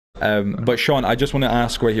But Shaun, I just want to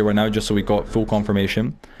ask right here, right now, just so we got full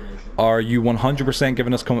confirmation. Are you 100%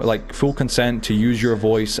 giving us like full consent to use your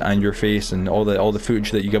voice and your face and all the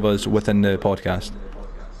footage that you give us within the podcast?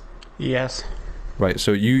 Yes. Right.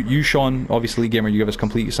 So you Shaun, obviously gamer, you give us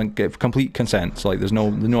complete consent. So like, there's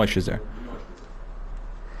no issues there.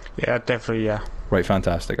 Yeah, definitely. Yeah. Right.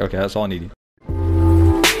 Fantastic. Okay, that's all I needed.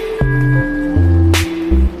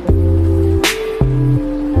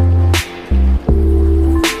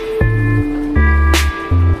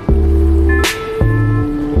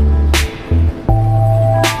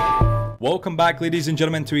 Welcome back, ladies and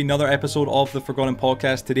gentlemen, to another episode of the Forgotten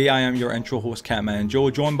Podcast. Today I am your intro host, Catman Joe,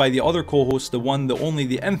 joined by the other co-host, the one, the only,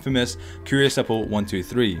 the infamous Curious Hippo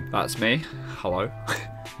 123. That's me. Hello.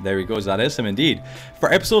 There he goes, that is him indeed.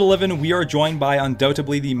 For episode 11, we are joined by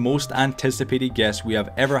undoubtedly the most anticipated guest we have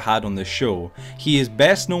ever had on this show. He is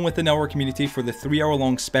best known within our community for the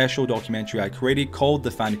 3-hour-long special documentary I created called The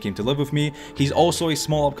Fan Who Came to Live With Me. He's also a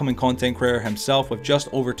small upcoming content creator himself with just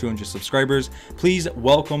over 200 subscribers. Please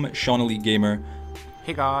welcome Shaun Elite Gamer.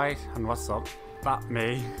 Hey guys, and what's up? That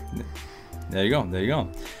me. There you go, there you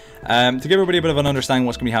go. To give everybody a bit of an understanding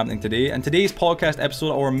what's going to be happening today, in today's podcast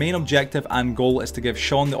episode, our main objective and goal is to give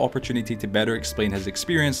Shaun the opportunity to better explain his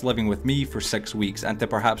experience living with me for 6 weeks and to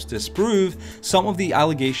perhaps disprove some of the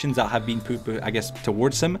allegations that have been put, I guess,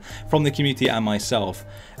 towards him from the community and myself.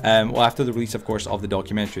 Well, after the release, of course, of the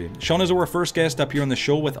documentary. Shaun is our first guest to appear on the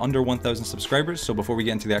show with under 1,000 subscribers, so before we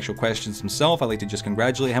get into the actual questions himself, I'd like to just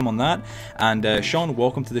congratulate him on that. And Shaun,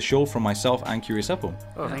 welcome to the show from myself and Curious Hippo.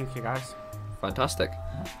 Oh, thank you guys. Fantastic.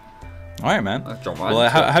 All right, man. Well,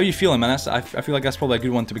 how are you feeling, man? I feel like that's probably a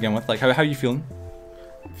good one to begin with. Like, how are you feeling?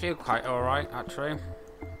 I feel quite alright, actually.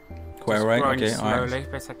 Quite alright? Okay, slowly,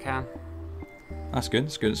 alright. best I can. That's good,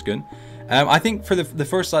 that's good, that's good. I think for the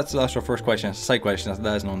first, that's our first question. It's a side question,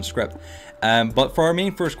 that isn't on the script. But for our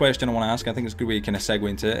main first question I want to ask, I think it's a good way to kind of segue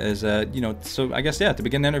into it, is, you know, so I guess, yeah, to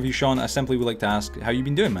begin the interview, Shaun, I simply would like to ask, how you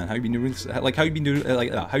been doing, man? How you been doing, like, how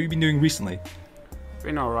you been doing recently?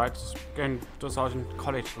 Been alright, just just out in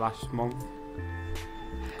college last month.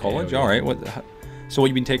 College? Alright, so what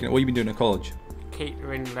you been doing at college?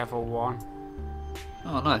 Catering level 1.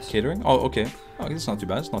 Oh, nice. Catering? Oh, okay. Oh, it's not too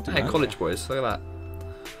bad, it's not too bad. Hey, college boys, look at that.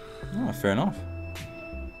 Oh, fair enough.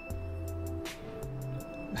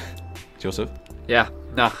 Joseph? Yeah,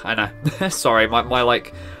 no, I know. Sorry, my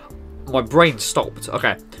brain stopped.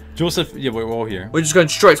 Okay. Joseph, yeah, we're all here. We're just going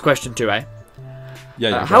straight to question 2, eh?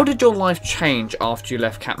 Yeah, how did your life change after you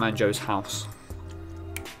left Catman Joe's house?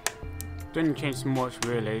 Didn't change much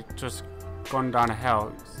really, just gone down a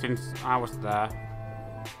hill since I was there.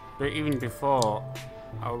 But even before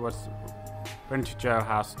I went to Joe's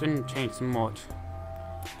house, didn't change much.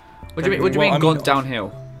 What do you mean gone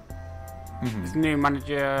downhill? It's new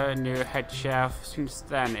manager, new head chef. Since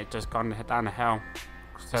then, it just gone down a hill.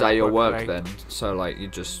 So Is that your work then? So like you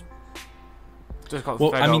just got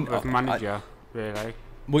fed up with manager. Really?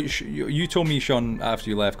 Well, you told me, Shaun, after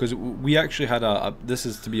you left, because we actually had this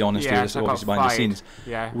is, to be honest, yeah, this is obviously behind the scenes.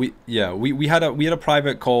 Yeah. We had a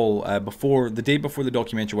private call the day before the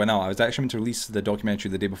documentary went out. I was actually meant to release the documentary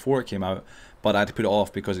the day before it came out, but I had to put it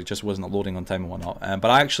off because it just wasn't loading on time and whatnot.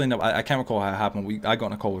 But I can't recall how it happened. I got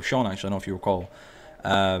on a call with Shaun, actually. I don't know if you recall.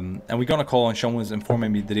 And we got on a call, and Shaun was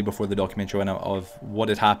informing me the day before the documentary went out of what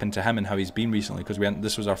had happened to him and how he's been recently, because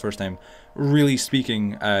this was our first time really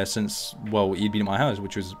speaking since, well, he'd been at my house,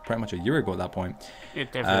 which was pretty much a year ago at that point.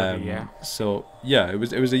 It definitely, yeah. So yeah, it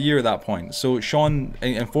was a year at that point. So Shaun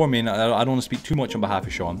informed me, and I don't want to speak too much on behalf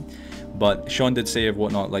of Shaun, but Shaun did say of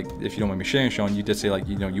whatnot, like, if you don't mind me sharing, Shaun, you did say, like,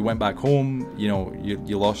 you know, you went back home, you know,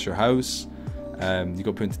 you lost your house, you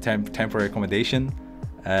got put into temporary accommodation,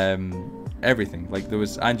 everything, like, there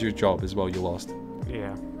was, and your job as well, you lost.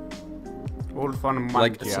 Yeah. All fun and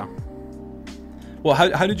like, manager. so, well,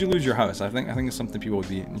 how did you lose your house? I think it's something people would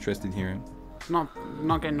be interested in hearing. Not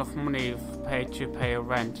getting enough money to pay a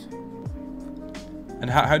rent. And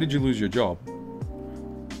how did you lose your job?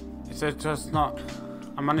 It's just not.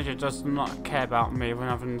 A manager does not care about me when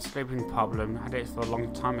I'm having a sleeping problem. I had it for a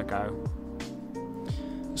long time ago.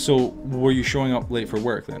 So were you showing up late for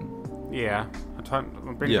work then? Yeah,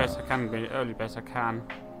 I'm being best I can, be early best I can.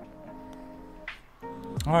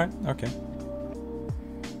 Alright, okay.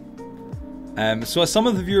 So as some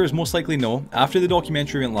of the viewers most likely know, after the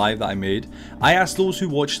documentary went live that I made, I asked those who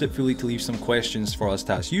watched it fully to leave some questions for us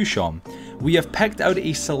to ask you, Shaun. We have picked out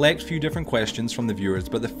a select few different questions from the viewers,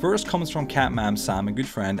 but the first comes from Catman Sam, a good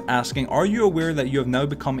friend, asking, are you aware that you have now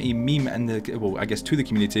become a meme in the, well, I guess to the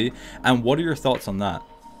community, and what are your thoughts on that?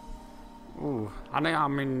 Ooh, I think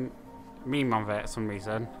I'm in meme of it for some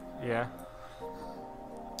reason, yeah.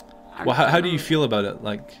 Well, how do you feel about it?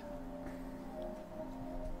 Like,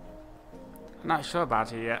 Not sure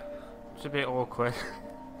about it yet. It's a bit awkward.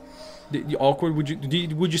 Awkward? Would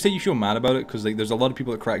you say you feel mad about it? Because like there's a lot of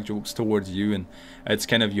people that crack jokes towards you, and it's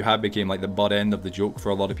kind of you have became like the butt end of the joke for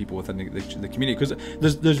a lot of people within the community. Because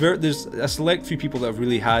there's a select few people that have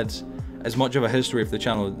really had as much of a history of the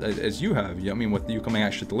channel as you have. You know what I mean, with you coming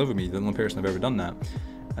actually to live with me, the only person I've ever done that.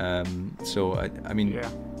 So I mean, yeah.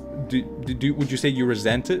 Would you say you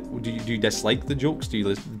resent it? Do you dislike the jokes? Do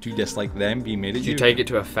you dislike them being made at you? Do you take it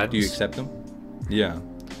to offense? Do you accept them? Yeah.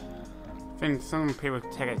 I think some people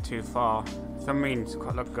take it too far. Some means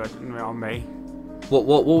quite look good on me.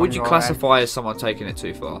 What would you classify as someone taking it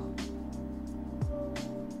too far?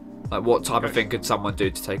 Like what type of thing could someone do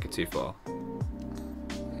to take it too far?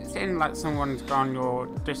 It's in like someone's gone your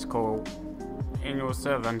Discord in your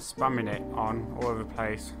server and spamming it on all over the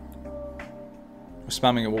place.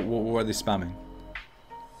 Spamming it? What are they spamming?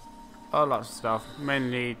 A lot of stuff,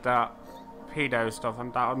 mainly that pedo stuff,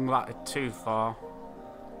 and that is too far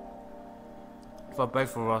for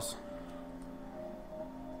both of us.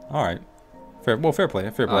 All right, fair play. I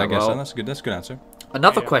guess well, that's a good answer.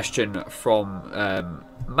 Another question from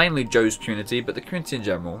mainly Joe's community, but the community in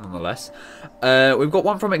general, nonetheless. We've got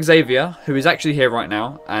one from Xavier, who is actually here right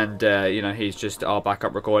now, and you know, he's just our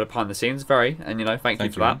backup recorder behind the scenes. And you know, thank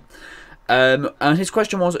you for that. And his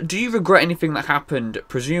question was, do you regret anything that happened,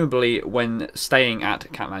 presumably when staying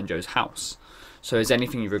at Catman Joe's house? So is there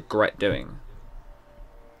anything you regret doing?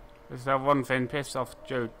 Is there one thing pissed off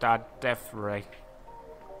Joe's dad, definitely.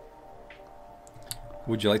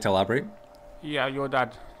 Would you like to elaborate? Yeah, your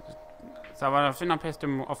dad. So I think I pissed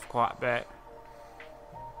him off quite a bit.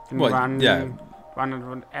 And well, ran yeah.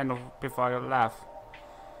 Before I left.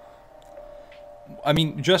 I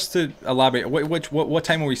mean, just to elaborate, what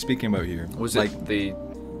time are we speaking about here? Was like the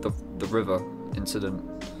river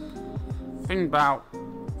incident? Think a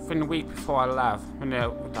week before I left when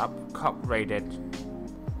that cop raided.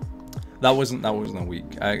 That wasn't a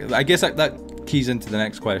week. I guess that keys into the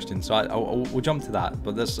next question, so we'll jump to that.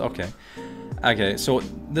 But this okay. So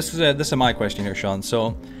this is my question here, Shaun.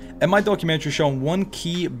 So in my documentary, Shaun, one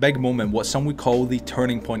key big moment, what some would call the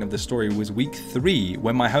turning point of the story, was week 3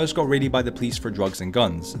 when my house got raided by the police for drugs and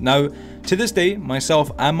guns. Now, to this day,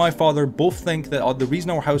 myself and my father both think that the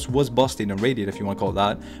reason our house was busted and raided, if you want to call it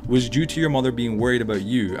that, was due to your mother being worried about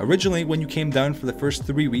you. Originally, when you came down for the first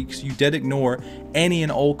 3 weeks, you did ignore any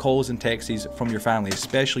and all calls and texts from your family,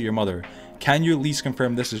 especially your mother. Can you at least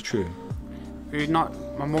confirm this is true? My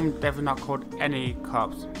mum definitely not called any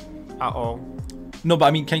cops at all. No, but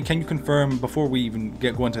I mean, can you confirm, before we even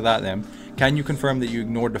go into that then, can you confirm that you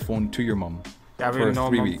ignored the phone to your mum for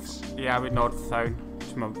 3 weeks? Yeah, I ignored the phone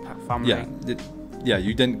to my family. Yeah,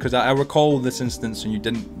 you didn't, because I recall this instance,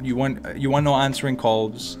 and you weren't not answering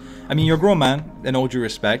calls. I mean, you're a grown man, in all due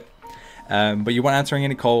respect, but you weren't answering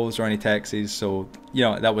any calls or any texts, so, you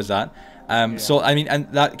know, that was that. So, I mean, and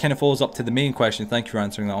that kind of follows up to the main question, thank you for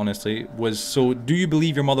answering that honestly, was, so do you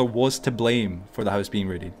believe your mother was to blame for the house being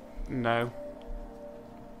raided? No.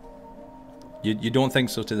 You don't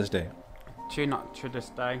think so to this day? Not to this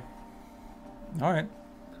day. Alright.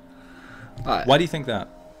 Why do you think that?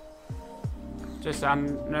 Just, I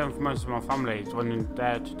know most of my family wasn't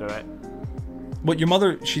there to do it. But your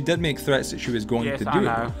mother, she did make threats that she was going to do I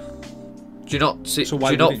know. it. Do you not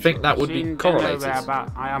think that would be correlated?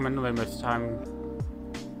 I am annoyed most of the time.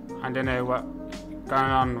 I don't know what's going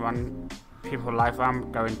on when people's life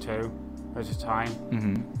I'm going to most of the time.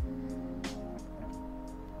 Mm-hmm.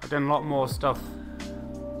 I've done a lot more stuff,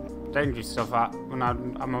 dangerous stuff when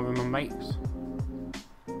I'm with my mates.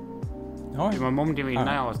 Alright. My mum didn't even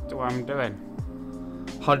know what I'm doing.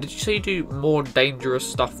 How did you say you do more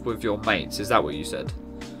dangerous stuff with your mates? Is that what you said?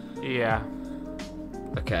 Yeah.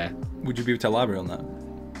 Okay. Would you be able to elaborate on that?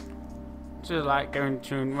 Just like going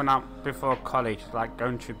to, before college, like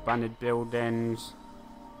going to abandoned buildings.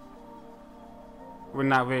 When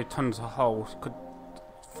that really tons of holes, could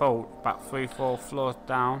fall about 3-4 floors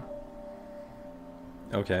down.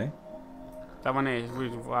 Okay. That one is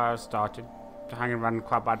really where I started hanging around with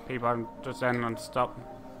quite bad people and just then and stop.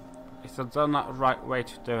 It's not the right way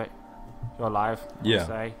to do it. Your life, I would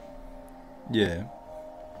say. Yeah.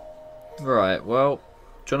 Right, well,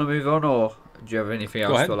 do you want to move on, or do you have anything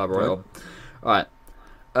else to elaborate on? Right.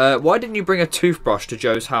 Why didn't you bring a toothbrush to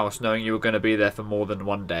Joe's house knowing you were going to be there for more than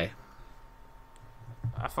one day?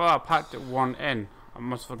 I thought I packed one in. I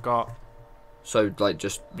must have forgot. So, like,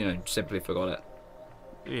 just, you know, simply forgot it?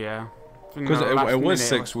 Yeah. Because it was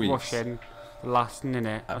 6 weeks. Washing last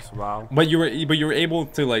minute as well. But you were able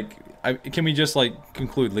to, like, can we just, like,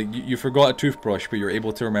 conclude, like, you forgot a toothbrush, but you're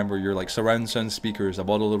able to remember your, like, surround sound speakers, a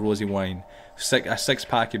bottle of rosy wine, a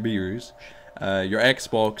 6-pack of beers, your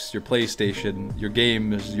Xbox, your PlayStation, your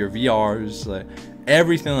games, your VRs, like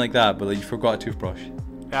everything like that, but like, you forgot a toothbrush.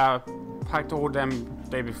 Yeah, I packed all them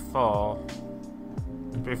day before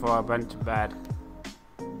I went to bed.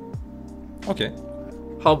 Okay.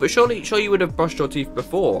 Oh, but surely you would have brushed your teeth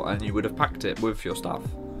before and you would have packed it with your stuff.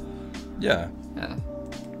 Yeah. Yeah.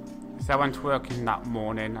 So I went working that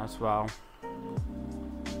morning as well.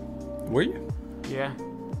 Were you? Yeah.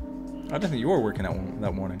 I didn't think you were working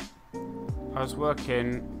that morning. I was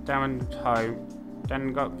working, then went home, then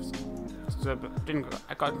I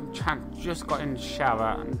got a chance, just got in the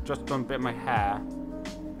shower and just done a bit of my hair.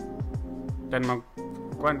 Then my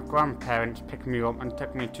grandparents picked me up and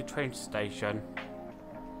took me to train station.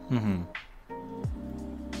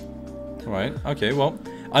 Right, okay, well,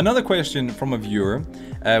 another question from a viewer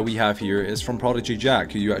we have here is from Prodigy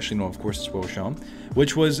Jack, who you actually know, of course, as well, Shaun,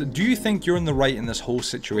 which was, do you think you're in the right in this whole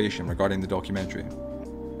situation regarding the documentary?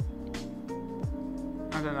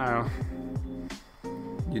 I don't know.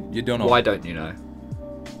 You don't know? Why don't you know?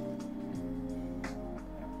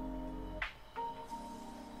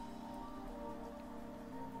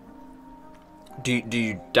 Do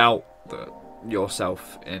you doubt that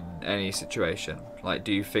yourself in any situation? Like,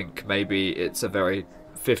 do you think maybe it's a very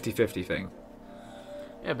 50-50 thing?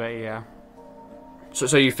 Yeah, but yeah.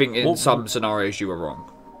 So you think in some scenarios you were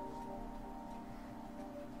wrong?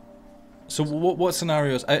 So what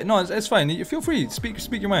scenarios? No, it's fine. You feel free.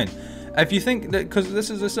 Speak your mind. If you think that, because this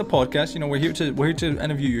is a podcast, you know, we're here to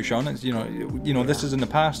interview you, Shaun. It's, you know, this is in the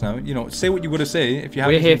past now. You know, say what you got to say. If you have,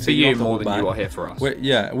 we're here for you more than you are here for us.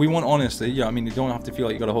 We want honesty. Yeah, I mean, you don't have to feel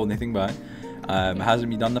like you got to hold anything back. It hasn't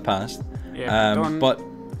been done in the past. Yeah, but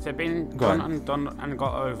it's been done and done and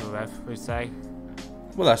got over with, we say.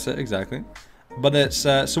 Well, that's it exactly. But it's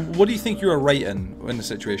so. What do you think you were right in the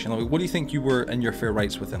situation? Like, what do you think you were in your fair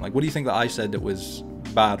rights within? Like, what do you think that I said that was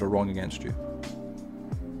bad or wrong against you?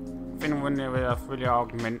 I think when they were a really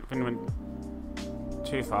argument, when went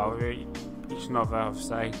too far with each other, I'd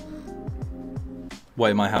say.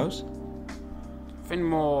 What, in my house? I think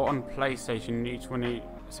more on PlayStation, each one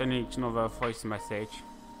sending each other a voice message.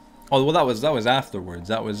 Oh well, that was afterwards.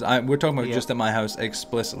 We're talking about just at my house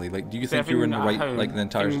explicitly. Like, do you think you were in the right, home, like the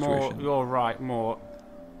entire situation? You're right, more.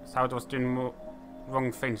 So I was doing more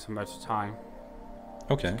wrong things most of the time.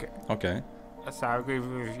 Okay. So I agree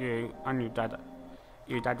with you and your dad.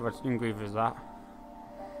 Your dad was agree with that.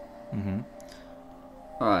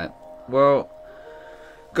 Alright. Well,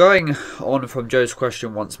 going on from Joe's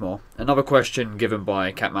question once more. Another question given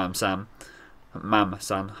by Catman Sam. Mam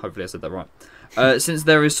San, hopefully I said that right. Since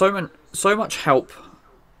there is so much help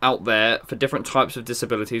out there for different types of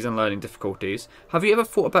disabilities and learning difficulties, have you ever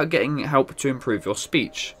thought about getting help to improve your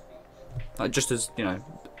speech? Like, just as, you know,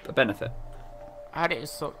 a benefit. I had it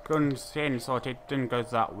sorted, it didn't go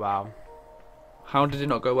that well. How did it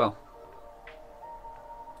not go well?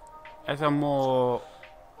 It's a more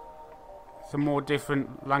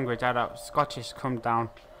different language. I had a Scottish come down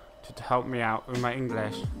to help me out with my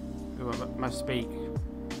English, with my speak.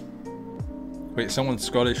 Wait, someone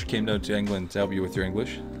Scottish came down to England to help you with your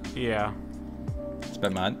English? Yeah. It's a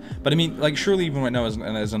bit mad. But I mean, like, surely even right now as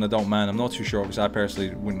an adult man, I'm not too sure because I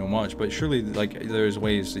personally wouldn't know much, but surely, like, there's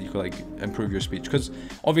ways that you could, like, improve your speech. Because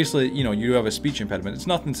obviously, you know, you do have a speech impediment. It's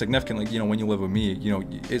nothing significant, like, you know, when you live with me, you know,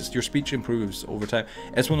 it's your speech improves over time.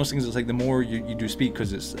 It's one of those things that's like the more you do speak,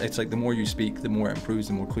 because it's like the more you speak, the more it improves,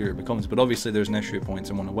 the more clear it becomes. But obviously there's an issue at points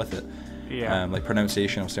and whatnot with it. Yeah. Like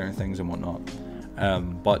pronunciation of certain things and whatnot.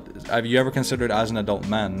 But have you ever considered, as an adult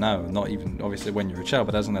man now, not even obviously when you're a child,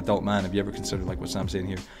 but as an adult man, have you ever considered, like what Sam's saying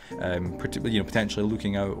here, potentially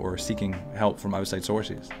looking out or seeking help from outside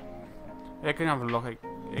sources? You can have a look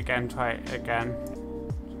again, try it again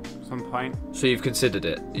at some point. So you've considered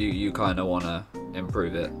it? You kind of want to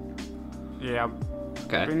improve it? Yeah.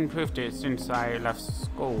 Okay. I've improved it since I left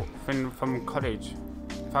school, from college.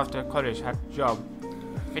 After college, I had a job.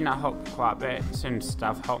 I think that helped quite a bit, since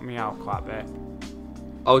staff helped me out quite a bit.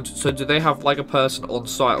 Oh, so do they have like a person on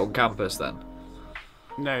site on campus then?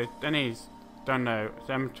 No, Denny's don't know.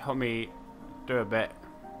 Them help me do a bit,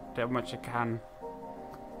 do much I can.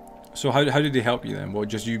 So how did they help you then? What,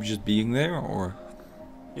 just being there, or?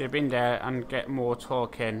 Yeah, being there and get more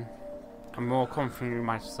talking. I'm more confident in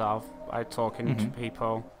myself by talking to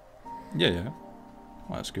people. Yeah.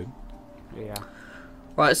 Well, that's good. Yeah.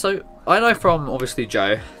 Right, so I know from obviously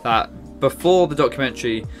Joe that before the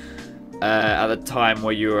documentary, at the time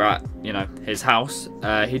where you were at, you know, his house,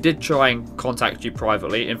 he did try and contact you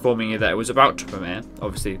privately, informing you that it was about to premiere,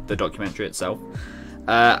 obviously the documentary itself.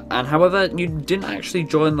 And however, you didn't actually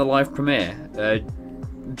join the live premiere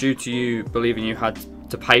due to you believing you had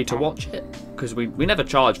to pay to watch it, because we never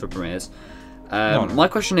charge for premieres. No. My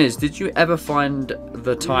question is, did you ever find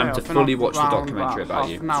the time to fully watch the documentary about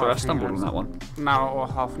you? Sorry, I stumbled on that one. An hour or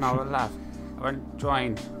half an hour left. I went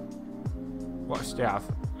joined. Watched it.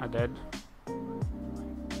 I did.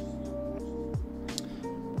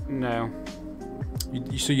 No.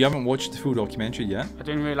 So you haven't watched the full documentary yet? I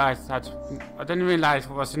didn't realise that. I didn't realise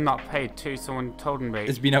it was not paid to. Someone told me.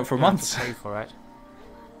 It's been out for you have months. to pay for it.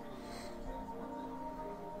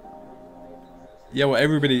 Yeah, well,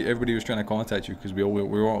 everybody was trying to contact you because we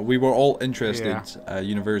were all interested,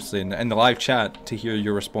 universally in the live chat to hear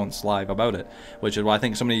your response live about it, which is why I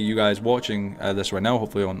think so many of you guys watching this right now,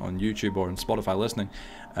 hopefully on YouTube or on Spotify listening,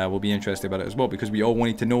 will be interested about it as well, because we all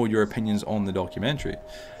wanted to know your opinions on the documentary,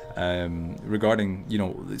 regarding, you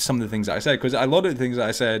know, some of the things that I said, because a lot of the things that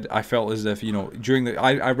I said, I felt as if, you know, during the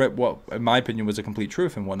I read what in my opinion was a complete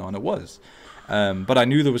truth and whatnot, and it was, but I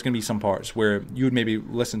knew there was going to be some parts where you would maybe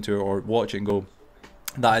listen to it or watch it and go,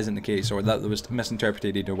 that isn't the case, or that was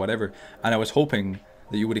misinterpreted or whatever, and I was hoping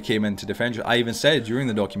that you would have came in to defend you. I even said during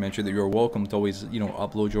the documentary that you were welcome to always, you know,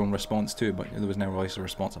 upload your own response too, but there was never always a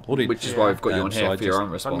response uploaded. Which is why we've got you on here so for your own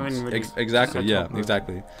response. Exactly, yeah,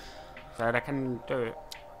 exactly. So I can do it.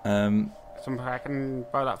 Something I can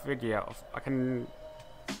buy that video. I can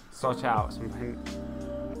sort out something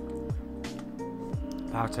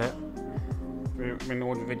about it. In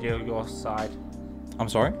all the video your side. I'm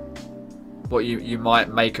sorry? What, you might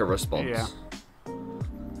make a response? Yeah.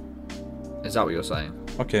 Is that what you're saying?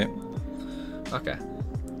 Okay. Okay.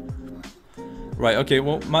 Right, okay,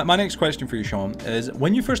 well, my next question for you, Shaun, is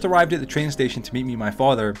when you first arrived at the train station to meet me and my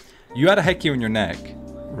father, you had a hickey on your neck,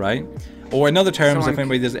 right? Or in other terms, if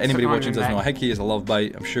anybody watching doesn't know, a hickey is a love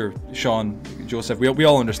bite. I'm sure Shaun, Joseph, we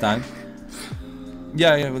all understand.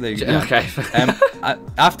 Yeah, well, there you go. Okay.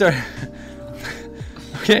 After...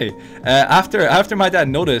 Okay, after my dad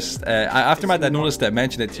noticed, that,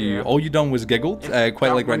 mentioned it to you, all you done was giggled,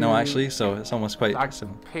 quite like right now actually, so it's almost quite, like so,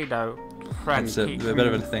 pedo friend. it's a bit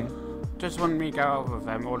of a thing. Just want me to go out with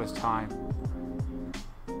him all this time.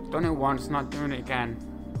 Done it once, not doing it again.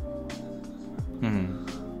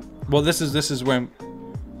 Well, this is where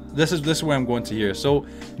I'm going to here. So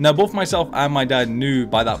now both myself and my dad knew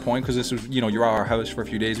by that point, because this was, you know, you're at our house for a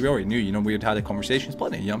few days. We already knew, you know, we had had a conversation,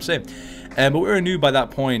 plenty, you know what I'm saying. But we already knew by that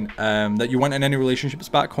point that you weren't in any relationships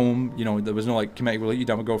back home. You know, there was no like committed relationship, you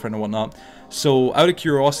didn't have a girlfriend and whatnot. So out of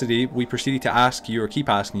curiosity, we proceeded to ask you, or keep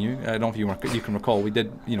asking you. I don't know if you can recall. We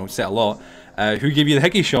did, you know, say a lot. Who gave you the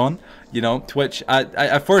hickey, Shaun? You know, to which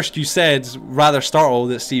at first you said, rather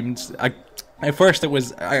startled, it seemed. At first it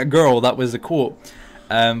was a girl. That was the quote.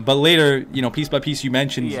 But later, you know, piece by piece, you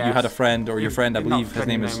mentioned you had a friend, or your friend, I believe his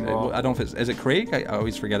name is, I don't know if is it Craig? I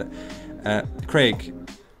always forget it. Craig.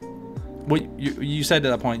 Well, you said at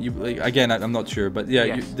that point, you again, I'm not sure, but yeah,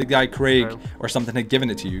 yes. the guy Craig or something had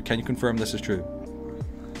given it to you. Can you confirm this is true?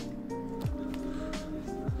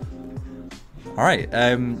 All right.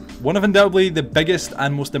 One of undoubtedly the biggest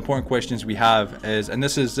and most important questions we have is, and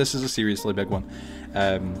this is a seriously big one,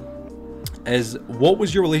 is what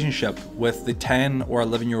was your relationship with the 10 or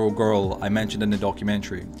 11-year-old girl I mentioned in the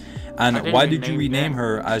documentary, and why did you rename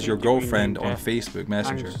her as your girlfriend on Facebook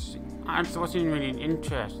Messenger? I wasn't really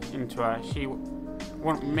interested into her. She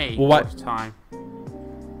wanted me all the time.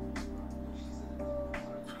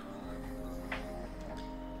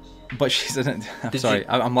 But she's in I'm sorry,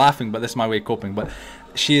 I'm laughing, but this is my way of coping. But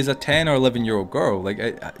she is a 10 or 11-year-old girl. Like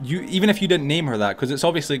you, even if you didn't name her that, because it's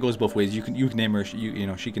obviously it goes both ways. You can name her, you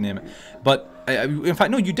know, she can name it. But in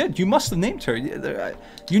fact, no, you did. You must have named her.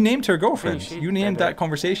 You named her girlfriend. You named that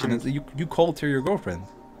conversation. You called her your girlfriend.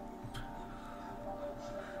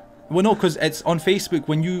 Well, no, because it's on Facebook.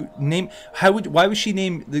 When you name, why would she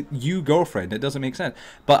name you girlfriend? It doesn't make sense.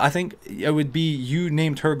 But I think it would be you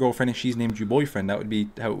named her girlfriend and she's named you boyfriend. That would be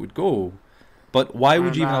how it would go. But why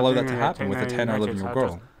would you even allow that to happen with a 10 or 11-year-old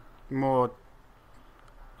girl? More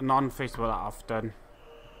non-Facebook that often.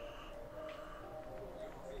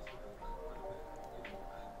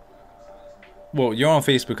 Well, you're on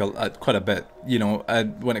Facebook quite a bit, you know,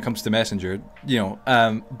 when it comes to Messenger, you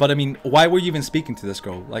know. But I mean, why were you even speaking to this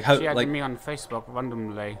girl? Like how? She had like me on Facebook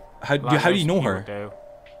randomly. How do you know her?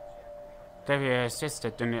 They're her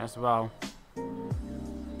sister doing it as well.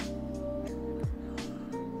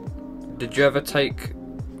 Did you ever take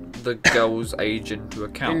the girl's age into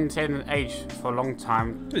account? Didn't say the age for a long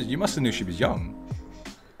time. You must have knew she was young.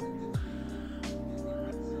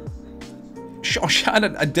 She had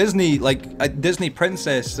a Disney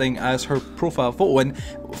princess thing as her profile photo, and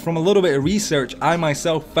from a little bit of research, I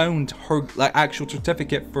myself found her like actual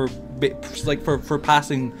certificate for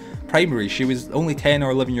passing primary. She was only 10 or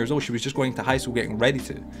 11 years old. She was just going to high school, getting ready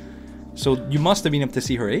to. So you must have been able to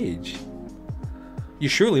see her age. You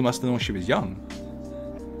surely must have known she was young.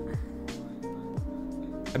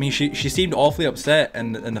 I mean, she seemed awfully upset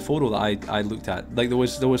in the photo that I looked at. Like there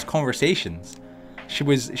was conversations. She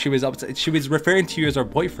was upset. She was referring to you as her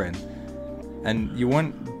boyfriend, and you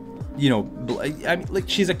weren't. You know, I mean, like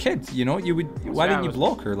she's a kid. You know, you would. Why didn't you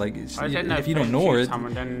block her? Like, if you don't know her,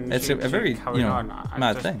 it's a very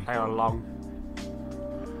mad thing. Play along.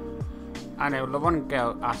 I know the one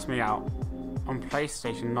girl asked me out on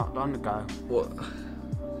PlayStation not long ago. What?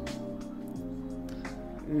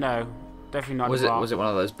 No, definitely not. Was it one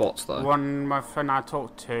of those bots though? One my friend I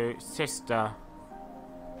talked to, sister.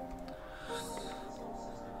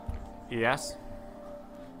 Yes.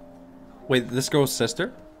 Wait, this girl's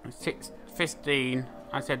sister? 15.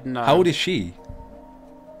 I said no. How old is she?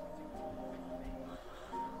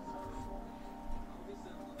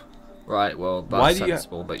 Right, well, that's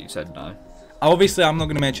sensible, but you said no. Obviously, I'm not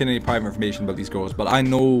going to mention any private information about these girls, but I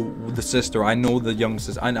know the sister, I know the young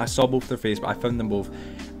sister, I saw both their face, but I found them both.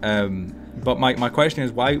 But my question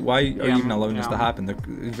is, why are you even allowing this to happen?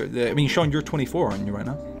 I mean, Shaun, you're 24, aren't you, right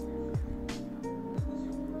now?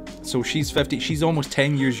 So she's 50, she's almost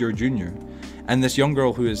 10 years your junior. And this young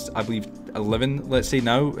girl who is, I believe, 11, let's say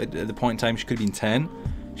now, at the point in time she could have been 10,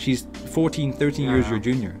 she's 14, 13 years your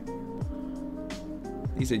junior.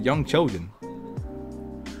 These are young children.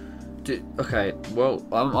 Okay, well,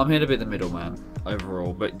 I'm here to be the middleman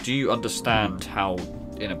overall, but do you understand how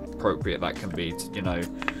inappropriate that can be to, you know,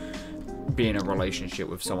 be in a relationship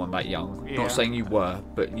with someone that young? Yeah. Not saying you were,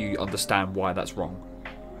 but you understand why that's wrong.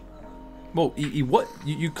 Well,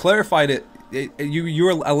 you clarified it.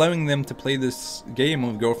 You're allowing them to play this game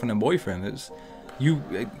of girlfriend and boyfriend. It's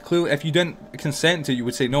clearly, if you didn't consent to it, you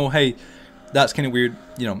would say no. Hey, that's kind of weird.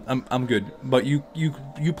 You know, I'm good. But you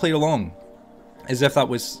played along, as if that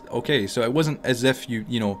was okay. So it wasn't as if you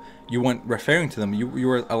weren't referring to them. You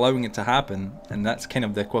were allowing it to happen, and that's kind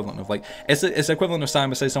of the equivalent of like it's the equivalent of standing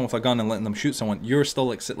beside someone with a gun and letting them shoot someone. You're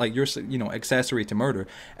still like you're accessory to murder.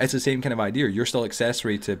 It's the same kind of idea. You're still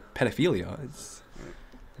accessory to pedophilia. It's,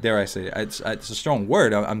 dare I say, it's a strong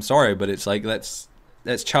word. I'm sorry, but it's like that's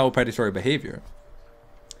child predatory behavior.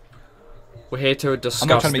 We're here to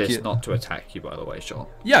discuss this, not to attack you, by the way, Shaun.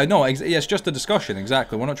 Yeah, no, it's just a discussion,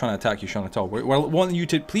 exactly. We're not trying to attack you, Shaun, at all. We're wanting you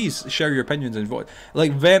to please share your opinions and vote.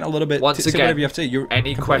 Like, vent a little bit. Once again, say whatever you have to say.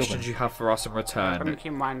 Any questions you have for us in return,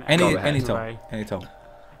 any time.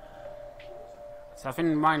 So I think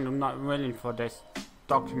in mind I'm not willing for this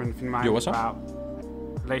document in mind about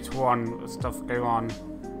later on stuff going on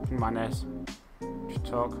in my nest. Should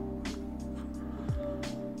talk.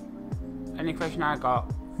 Any question I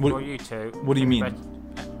got for you two. What do you mean?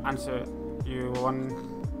 Answer you on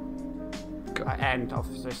the end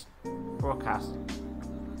of this broadcast.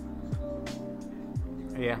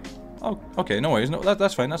 Yeah. Oh, okay, no worries. No,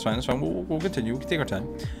 that's fine. That's fine. We'll continue. We can take our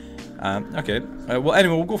time. Okay. Well,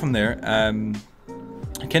 anyway, we'll go from there.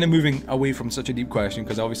 Kind of moving away from such a deep question,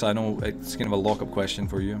 because obviously I know it's kind of a lock-up question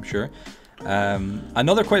for you, I'm sure.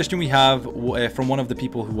 Another question we have from one of the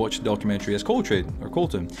people who watched the documentary is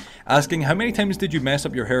Colton, asking how many times did you mess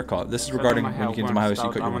up your haircut? This is regarding when you came to my house,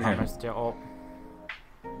 you cut your own hair.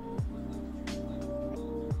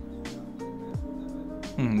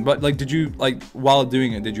 But like, did you while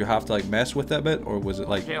doing it, did you have to mess with that a bit, or was it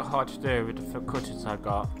like? It's hard to do with the cutters I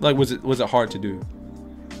got. Like, was it hard to do?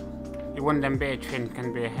 You want them beard trim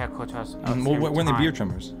can be a haircut as well, when the beard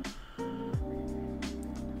trimmers.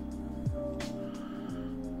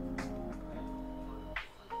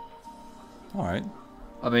 All right.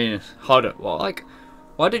 I mean, harder. Well, like,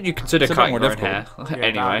 why did you consider cutting your own hair?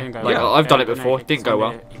 Anyway, I've done it before. It didn't go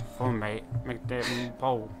well. For me, make the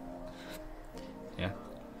bowl. Yeah.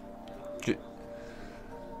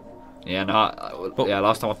 Yeah, no.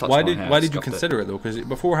 Last time I touched my hair. Why did you consider it though? Because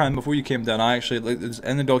beforehand, before you came down, I actually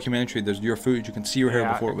in the documentary. There's your footage. You can see your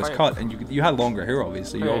hair before it was cut, and you had longer hair.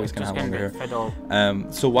 Obviously, you always can have longer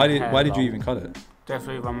hair. So why did you even cut it?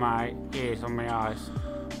 Definitely on my ears, on my eyes.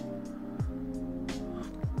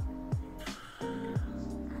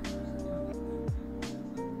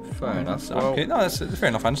 Fair enough. Okay, no, that's a fair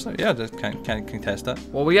enough answer. Yeah, can't contest that.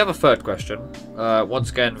 Well, we have a third question. Once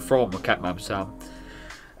again from Catman Sam.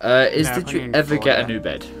 Did you ever get a new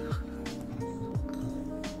bed?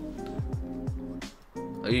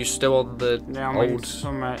 Are you still on the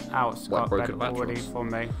old broken bed already for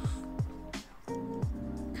me?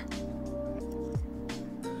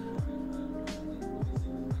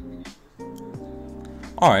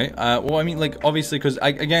 Alright, well, I mean, like, obviously, because,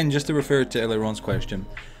 again, just to refer to earlier on's question,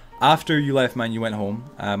 after you left mine, you went home.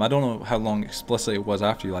 I don't know how long explicitly it was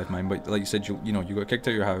after you left mine, but like you said, you got kicked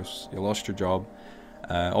out of your house, you lost your job.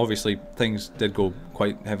 Obviously, things did go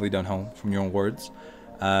quite heavily downhill, from your own words.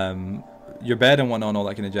 Your bed and whatnot, and all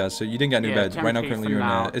that kind of jazz. So you didn't get a new bed. Right now, currently, you're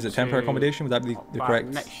in is it temporary accommodation? Would that be the correct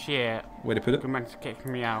next year, way to put it? They're meant to kick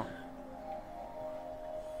me out.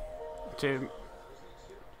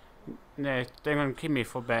 No, they're going to keep me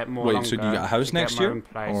for a bit more. Wait, so do you get a house next year?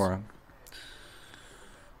 Or...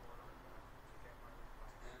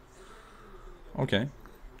 Okay.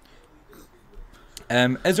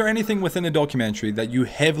 Is there anything within the documentary that you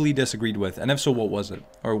heavily disagreed with? And if so, what was it?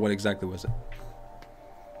 Or what exactly was it?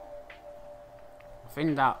 I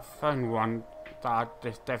think that phone one that I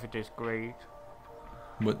definitely disagreed.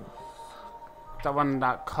 What? The one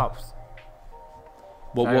that cops.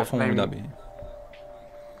 What phone would that be?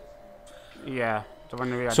 Yeah, the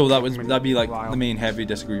one we had. So that'd be like the main heavy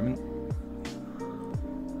disagreement.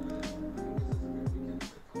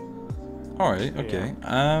 Alright, okay.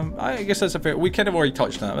 Yeah. I guess that's a fair... We kind of already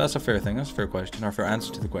touched on that, but that's a fair thing. That's a fair question, or a fair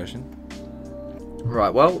answer to the question. Right,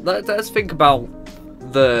 well, let's think about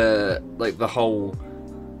the whole,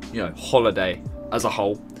 holiday as a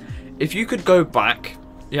whole. If you could go back,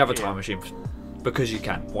 you have a time machine, because you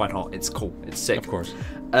can. Why not? It's cool. It's sick. Of course.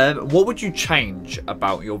 What would you change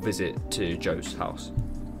about your visit to Joe's house?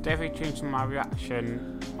 Definitely change my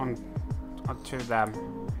reaction to them.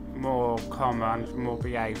 More calmer and more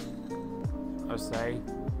behaved, I'd say.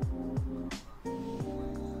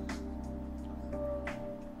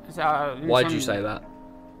 Why did you say that?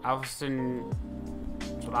 I was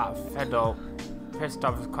fed up, pissed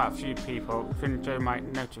off with quite a few people. I think Joe might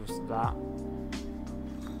notice that.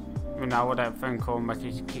 All that phone call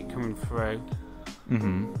messages keep coming through.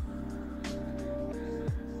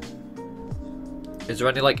 Is there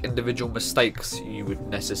any individual mistakes you would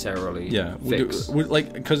necessarily fix?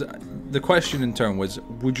 Because the question in turn was,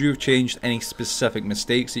 would you have changed any specific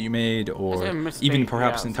mistakes that you made, or even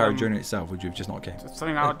perhaps the entire journey itself? Would you have just not cared?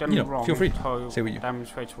 Something I've done wrong. Feel free to say what you. Them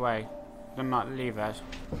straight away. Do not leave it.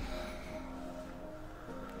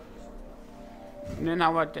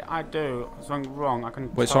 What I do something wrong, I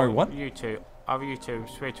can. Wait, sorry, what? YouTube. I'll YouTube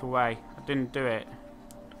straight away. I didn't do it.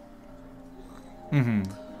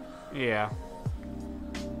 Yeah.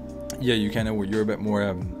 Yeah, you kind of. You're a bit more.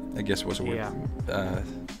 I guess what's the word?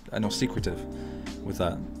 I know, secretive with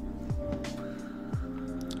that.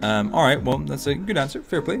 All right. Well, that's a good answer.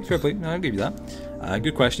 Fair play. Fair play. I'll give you that.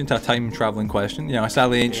 Good question. A time traveling question. I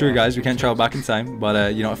sadly ain't sure, guys. We can't travel back in time, but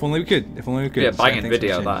if only we could. If only we could. Yeah, banging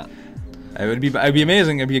video that. It'd be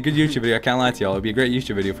amazing. It'd be a good YouTube video. I can't lie to y'all. It'd be a great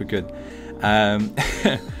YouTube video if we could.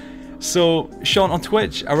 So, Shaun, on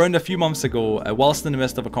Twitch, around a few months ago, whilst in the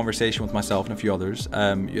midst of a conversation with myself and a few others,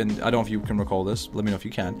 and I don't know if you can recall this, let me know if you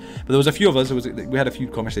can, but there was a few of us, we had a few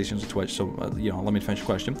conversations on Twitch, so, let me finish the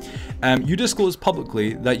question. You disclosed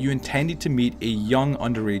publicly that you intended to meet a young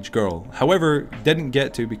underage girl, however, didn't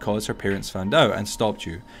get to because her parents found out and stopped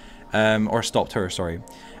you, or stopped her, sorry.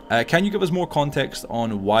 Can you give us more context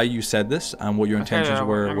on why you said this and what your intentions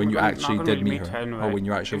were when you actually did meet her, or when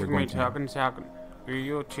you actually were going to meet her?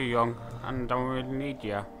 You're too young and don't really need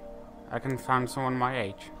you. I can find someone my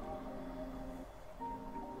age.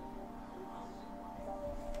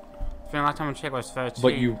 I think last time I checked was 13.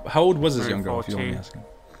 But how old was this young girl, if you don't mind me asking?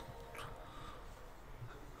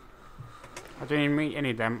 I didn't even meet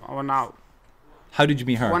any of them. How did you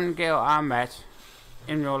meet her? One girl I met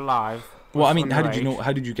in real life. Well, I mean, how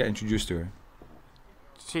did you get introduced to her?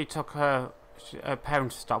 She took her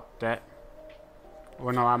parents stopped it.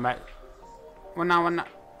 When I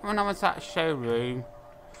was at the showroom,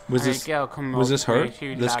 was this girl come was this her?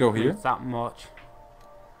 Me, this girl here? That much.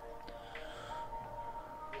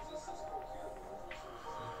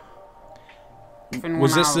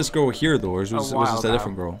 Was this girl here though, or was this a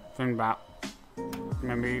different girl? Think about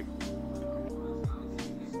maybe.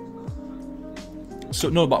 So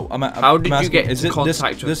no, but how did you get into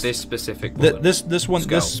contact with this specific woman? This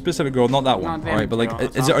specific girl, not that one. All right,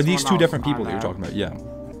 but are these two different people that you're talking about? Yeah.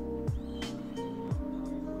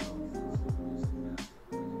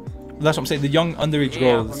 That's what I'm saying. The young underage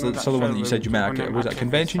girl, the other one that you said you met. Was that a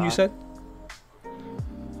convention? You said.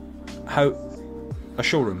 How? A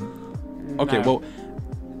showroom. Okay, well,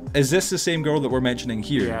 is this the same girl that we're mentioning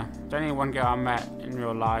here? Yeah, the only one girl I met in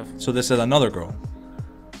real life. So this is another girl.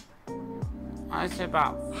 I'd say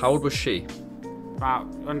about. How old was she? About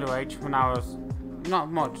underage when I was not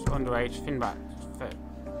much underage. Think about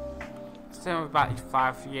still about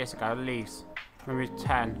 5 years ago at least, maybe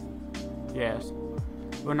 10 years.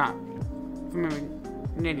 Well, not maybe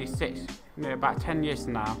nearly 6, maybe about 10 years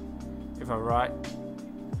now, if I'm right.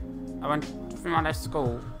 I went from my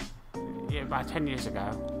school Yeah, about 10 years ago.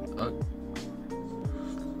 Uh,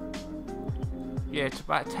 Yeah, it's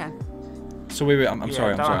about 10. So wait, I'm Yeah,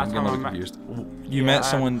 sorry, I'm that- sorry, I'm that's getting a how little I confused. You Yeah, met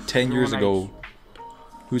someone 10 we years were ago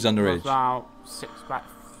who's Was underage. about about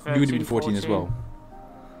 13, You would have been 14 as 14. well.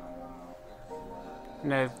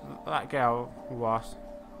 No, that girl was.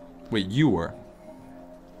 Wait, you were?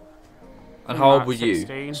 and how old about were you?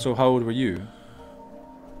 16. So how old were you?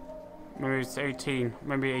 Maybe it's 18,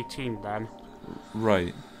 maybe 18 then.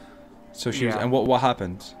 Right. So she was, Yeah. and what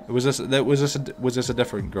happened? Was this a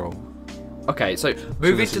different girl? Okay, so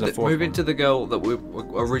moving this to is the the fourth moving one. to the girl that we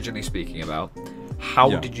were originally speaking about. How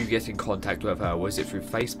Yeah. did you get in contact with her? Was it through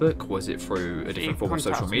Facebook? Was it through a He different form of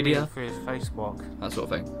social contacted me media? through his Facebook. That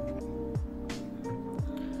sort of thing.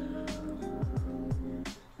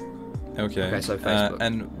 Okay. Okay, so Facebook.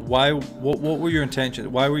 And why? What were your intentions?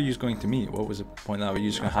 Why were you going to meet? What was the point of that? Were you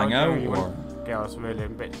just going to hang out, or? Girl was really a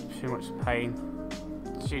bit too much pain.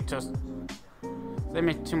 She just they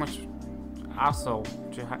made too much asshole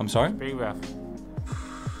I'm sorry? to be with.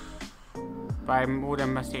 By all the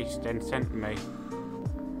messages they sent me.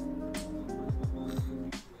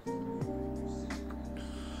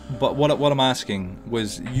 But what I'm asking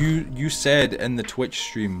was, you said in the Twitch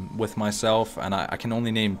stream with myself, and I can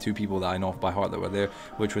only name two people that I know off by heart that were there,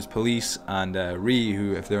 which was Police and Ree,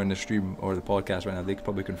 who, if they're in the stream or the podcast right now, they could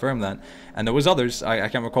probably confirm that. And there was others, I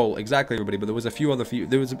can't recall exactly everybody, but there was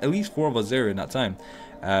there was at least 4 of us there in that time.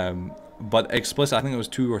 But explicit, I think there was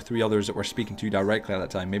 2 or 3 others that were speaking to you directly at that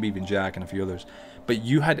time, maybe even Jack and a few others. But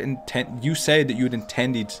you said that you had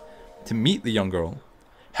intended to meet the young girl.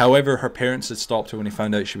 However, her parents had stopped her when they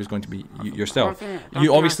found out she was going to be yourself. Don't You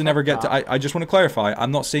think obviously I never said get to. that. I just want to clarify.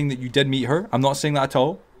 I'm not saying that you did meet her. I'm not saying that at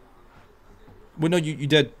all. Well, no, you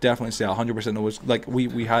did definitely say 100%. It was like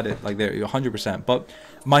we had it like there 100%. But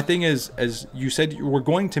my thing is you said you were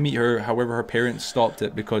going to meet her. However, her parents stopped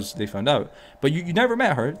it because they found out. But you never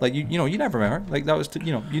met her. Like you never met her. Like that was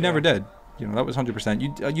you never did. That was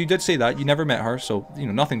 100%. You did say that you never met her. So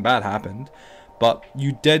nothing bad happened. But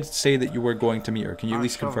you did say that you were going to meet her. Can you at I'm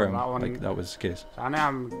least sure confirm that one- like that was the case? I know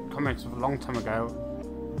I'm comments a long time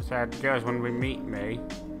ago. I said, girls, when we meet me,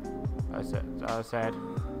 I said,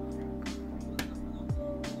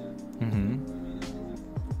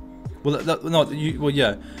 Well,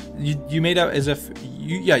 yeah, you made out as if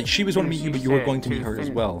she was going to meet you, but you were going to meet her as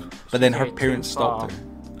well. But then her parents stopped her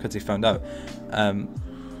because they found out. no,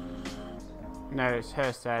 it's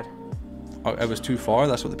her said. Oh, it was too far.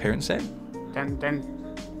 That's what the parents said. Then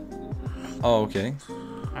Oh, okay.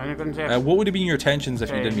 I'm gonna say, What would have been your intentions if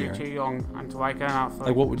you did meet you're her? too young and why going out for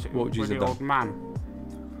Like, what would you with have the done? old man?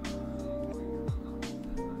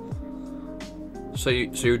 So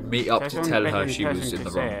you'd meet up There's to only tell better her in she was person in to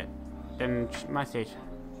the say wrong. it than message.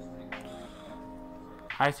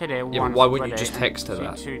 I said it Yeah, once. but why wouldn't you already, just text her and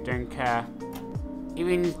that? She didn't care.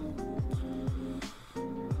 Even.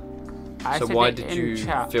 I So said why it did in you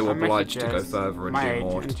chat, feel I obliged to go messages further and my do age,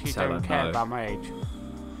 more and to she tell her don't care no? about my age.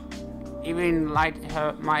 Even like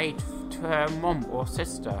my age to her mum or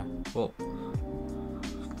sister. Well,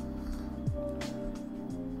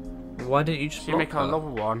 why didn't you just She block make her? another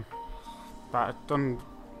one, but I've done.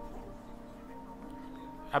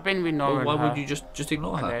 I've been Well, ignoring why her. would you just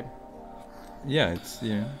ignore I her? did. Yeah, it's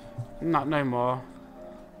Not no more.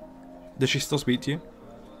 Does she still speak to you?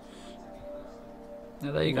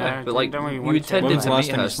 Yeah, there you No, go. But like, don't really you want to. intended When was to the last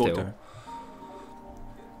meet time her you spoke to still. her?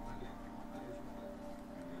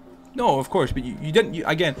 No, of course, but you didn't.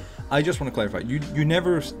 Again, I just want to clarify. You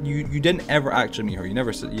didn't ever actually meet her. You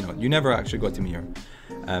never said you never actually got to meet her,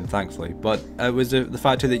 thankfully. But it was the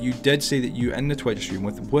fact that you did say that you in the Twitch stream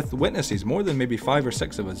with witnesses, more than maybe 5 or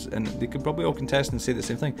 6 of us, and they could probably all contest and say the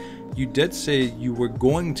same thing. You did say you were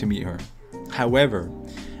going to meet her, however,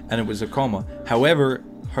 and it was a comma. However,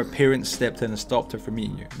 her parents stepped in and stopped her from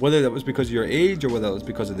meeting you. Whether that was because of your age or whether it was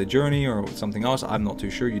because of the journey or something else, I'm not too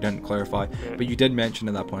sure. You didn't clarify, but you did mention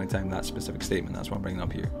at that point in time that specific statement. That's what I'm bringing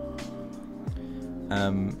up here.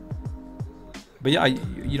 But yeah,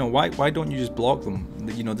 why don't you just block them?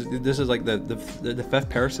 This is like the 5th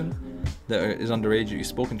person that is underage that you've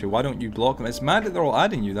spoken to. Why don't you block them? It's mad that they're all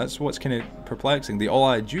adding you. That's what's kind of perplexing. They all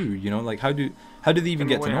add you. Like how do they even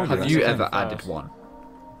get to know you? Have That's you the thing. ever added one?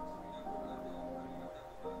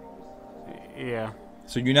 Yeah.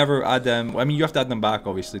 So you never add them. I mean, you have to add them back,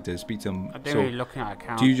 obviously, to speak to them. I don't So really look at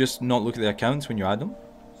accounts. do you just not look at the accounts when you add them?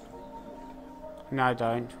 No, I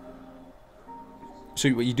don't. So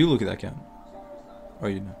you do look at the account, or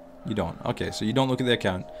you don't? Okay, so you don't look at the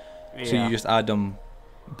account. Yeah. So you just add them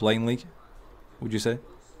blindly. Would you say?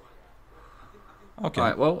 Okay.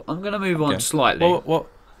 Right. Well, I'm gonna move on Okay. slightly. Well,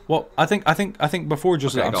 Well, I think before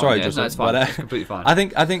just Okay, I'm go on, sorry, yeah, just no, it's fine. but It's completely fine.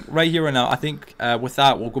 I think right here and now, I think with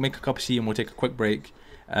that we'll go make a cup of tea and we'll take a quick break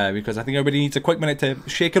because I think everybody needs a quick minute to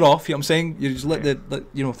shake it off. You know what I'm saying? You just let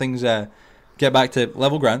things get back to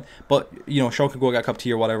level ground. But Shaun can go get a cup of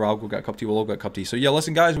tea or whatever. I'll go get a cup of tea. We'll all get a cup of tea. So yeah,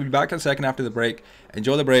 listen, guys, we'll be back in a second after the break.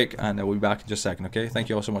 Enjoy the break, and we'll be back in just a second. Okay? Thank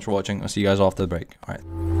you all so much for watching. I'll see you guys after the break. All right.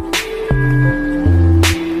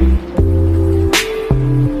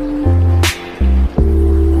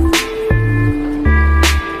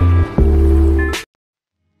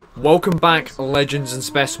 Welcome back, legends and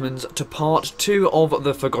specimens, to part 2 of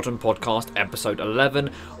the Forgotten Podcast, episode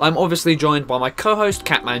 11. I'm obviously joined by my co-host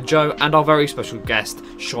Catman Joe and our very special guest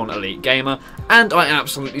Shaun Elite Gamer, and I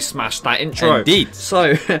absolutely smashed that intro. Indeed.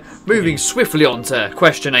 So, moving swiftly on to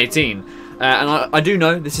question 18. And I do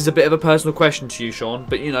know this is a bit of a personal question to you, Shaun,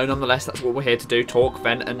 but nonetheless, that's what we're here to do: talk,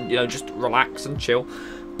 vent, and just relax and chill.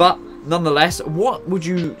 But nonetheless, what would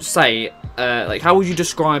you say? How would you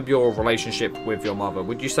describe your relationship with your mother?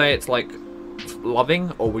 Would you say it's like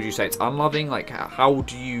loving, or would you say it's unloving? Like, how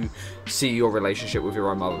do you see your relationship with your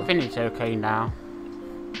own mother? I think it's okay now.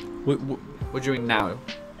 What do you mean now?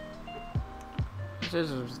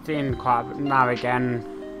 Just seeing quite now again.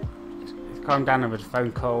 It's calmed down with a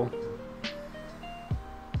phone call.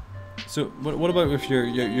 So what about with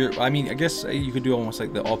your I mean, I guess you could do almost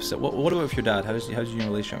like the opposite. What about with your dad? How's your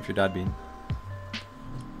relationship with your dad been?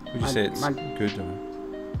 Would you say it's good?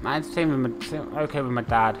 Or? Mine's okay with my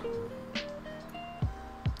dad.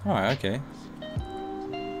 Alright, okay.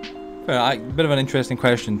 Fair, bit of an interesting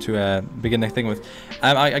question to begin the thing with.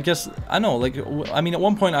 I guess, I know, like, I mean, at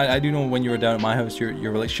one point, I do know when you were down at my house,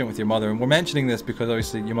 your relationship with your mother, and we're mentioning this because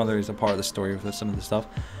obviously your mother is a part of the story with some of the stuff.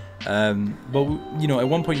 But, at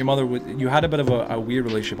one point your mother, you had a bit of a weird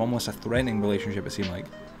relationship, almost a threatening relationship, it seemed like.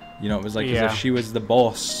 It was like as if she was the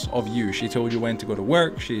boss of you. She told you when to go to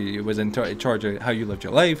work. She was in charge of how you lived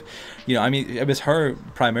your life. I mean, it was her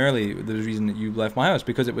primarily the reason that you left my house,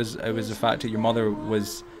 because it was the fact that your mother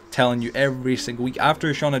was telling you every single week.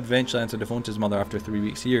 After Shaun eventually answered the phone to his mother after 3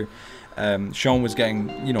 weeks here, Shaun was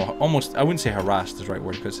getting, almost, I wouldn't say harassed is the right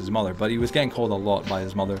word because it's his mother, but he was getting called a lot by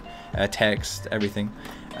his mother, text, everything.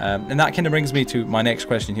 And that kind of brings me to my next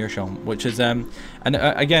question here, Shaun, which is,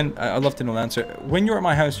 again, I'd love to know the answer. When you were at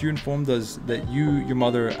my house, you informed us that you, your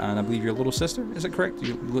mother, and I believe your little sister, is it correct?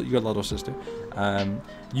 You got a little sister.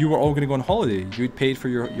 You were all going to go on holiday. You'd paid for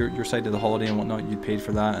your side of the holiday and whatnot. You'd paid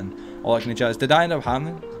for that and all that kind of jazz. Did that end up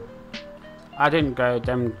happening? I didn't go.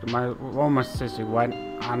 Then my sister went,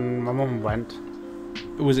 and my mum went.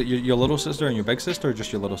 Was it your little sister and your big sister, or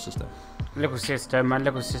just your little sister? Little sister. My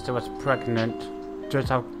little sister was pregnant.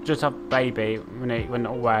 Just have baby when it went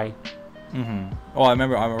away. Oh, I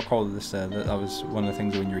recall this. That was one of the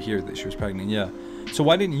things when you were here, that she was pregnant. Yeah. So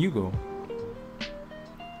why didn't you go?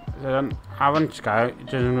 I wanted to go.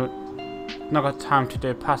 Just not got time to do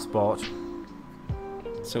a passport.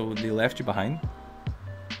 So they left you behind?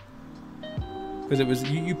 Because it was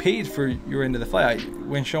you paid for your end of the flight.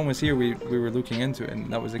 When Shaun was here, we were looking into it,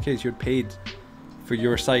 and that was the case. You had paid for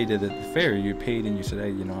your side of the fair. You paid, and you said, hey,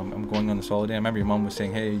 I'm going on this holiday. I remember your mum was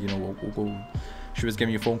saying, hey, we'll go. She was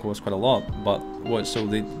giving you phone calls quite a lot. But what? So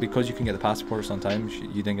because you can get the passports on time,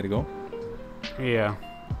 you didn't get to go? Yeah.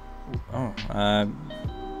 Oh.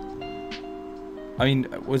 I mean,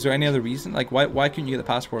 was there any other reason? Like, why couldn't you get the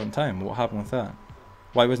passport on time? What happened with that?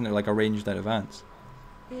 Why wasn't it like arranged in advance?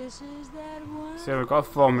 So we got a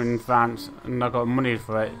form in advance, and I got money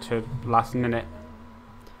for it to last minute.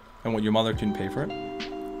 And what, your mother couldn't pay for it?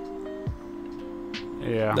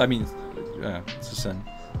 Yeah. I mean, yeah, it's a sin.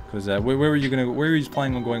 Because where were you gonna? Where were you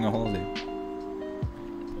planning on going on holiday?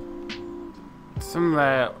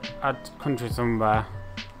 Somewhere, country somewhere.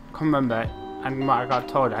 Can't remember. And what I got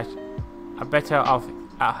told, I better off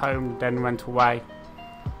at home than went away.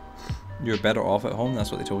 You're better off at home.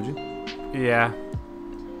 That's what they told you. Yeah.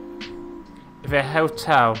 If a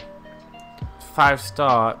hotel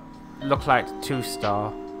 5-star looked like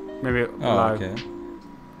 2-star, maybe low. Okay.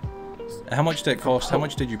 How much did it cost? How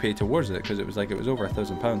much did you pay towards it? Because it was over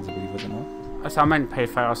 £1,000, I believe, was it not? So I meant to pay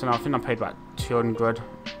 5,000. I think I paid about 200.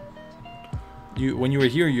 When you were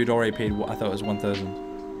here, you'd already paid. I thought it was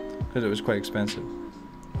 1,000, because it was quite expensive.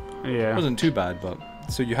 Yeah. It wasn't too bad, but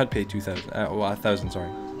so you had paid 2,000. 1,000,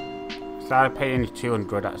 sorry. So I paid only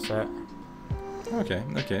 200. That's it. Okay.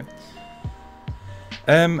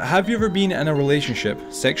 Have you ever been in a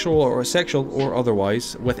relationship, sexual or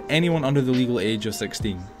otherwise, with anyone under the legal age of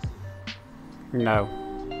 16? No.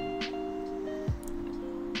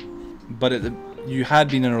 But you had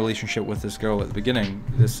been in a relationship with this girl at the beginning,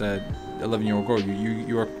 this 11-year-old girl.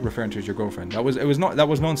 You were referring to as your girlfriend. It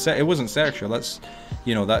wasn't sexual.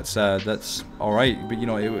 you know, that's all right. But you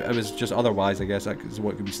know, it was just otherwise. I guess that is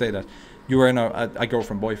what could be stated. You were in a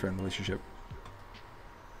girlfriend-boyfriend relationship.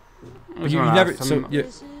 But you never. So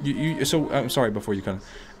you. So I'm sorry. Before you kind of.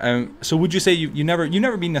 So would you say you never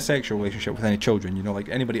been in a sexual relationship with any children? You know, like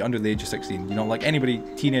anybody under the age of 16. You know, like anybody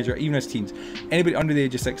teenager, even as teens, anybody under the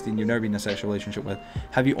age of 16, you've never been in a sexual relationship with.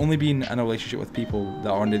 Have you only been in a relationship with people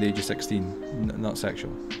that are under the age of 16, not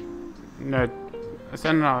sexual? No,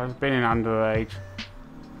 I've been in underage.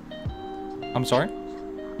 I'm sorry.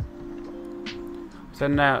 So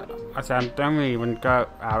no, I said I don't really even go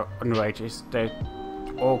out underage. It's they're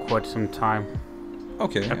awkward sometimes.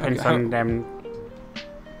 Okay. Depends Okay. on them.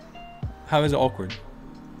 How is it awkward?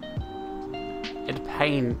 It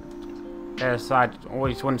pain. Their side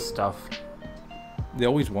always wants stuff. They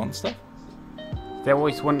always want stuff. They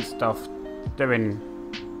always want stuff doing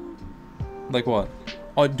Like what?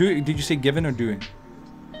 Oh, did you say given or doing?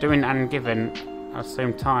 and giving at the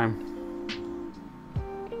same time.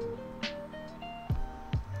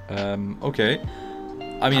 Okay.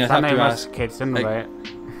 I mean, I have know to most ask. kids anyway.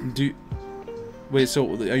 Wait,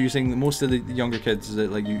 so are you saying that most of the younger kids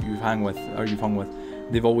that like you've hung with or you've hung with,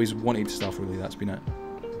 they've always wanted stuff? Really, that's been it.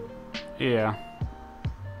 Yeah.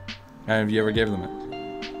 And have you ever given them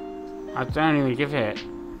it? I don't even give it.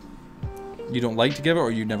 You don't like to give it,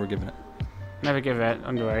 or you've never given it? Never give it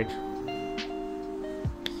underage.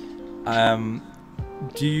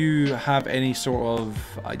 Do you have any sort of?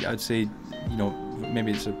 I'd say, you know,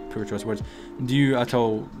 maybe it's a poor choice of words. Do you at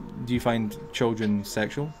all? Do you find children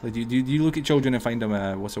sexual? Like, do you look at children and find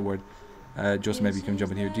them? What's the word? Just maybe you can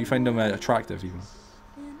jump in here. Do you find them attractive even?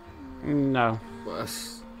 No.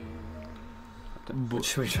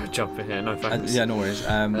 Should we try to jump in here? No thanks. Yeah, no worries.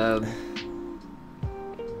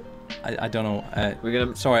 I don't know. We're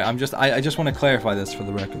gonna. Sorry, I just want to clarify this for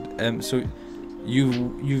the record. So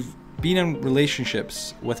you've been in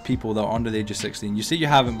relationships with people that are under the age of 16. You say you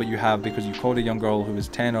haven't, but you have, because you called a young girl who was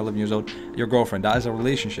 10 or 11 years old your girlfriend. That is a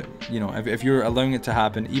relationship. You know, if you're allowing it to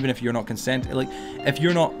happen, even if you're not like if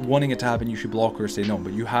you're not wanting it to happen, you should block her or say no.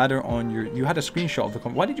 But you had her on you had a screenshot of the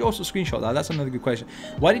why did you also screenshot that? That's another good question.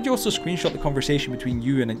 Why did you also screenshot the conversation between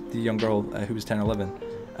you and the young girl who was 10 or 11?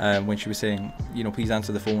 When she was saying, you know, please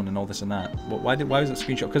answer the phone and all this and that. Why was it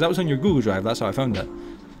screenshot? Because that was on your Google Drive. That's how I found it.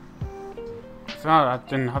 No, I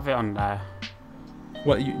didn't have it on there.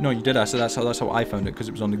 Well, no, you did. So that's how I found it, because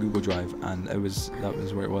it was on the Google Drive, and that was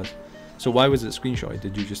where it was. So why was it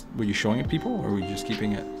screenshotted? Were you showing it people, or were you just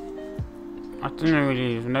keeping it? I didn't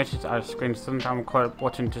really notice I screen. Sometimes I'm quite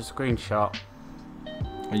button to screenshot.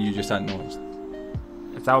 Or you just hadn't noticed?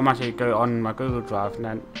 It's automatically go on my Google Drive and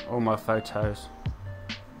then all my photos.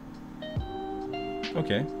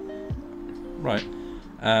 Okay. Right.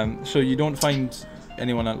 So you don't find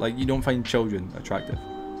anyone you don't find children attractive?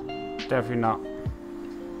 Definitely not.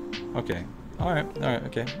 Okay. All right.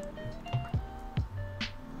 Okay.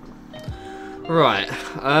 Right.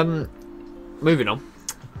 Moving on.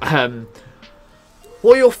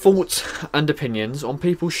 What are your thoughts and opinions on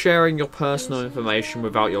people sharing your personal information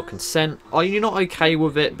without your consent? Are you not okay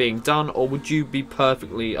with it being done, or would you be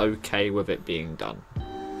perfectly okay with it being done?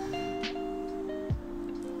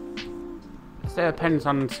 So it depends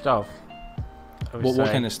on stuff. What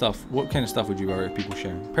kind of stuff? What kind of stuff would you worry if people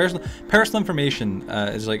sharing? Personal information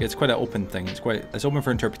is it's quite an open thing. It's open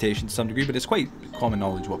for interpretation to some degree, but it's quite common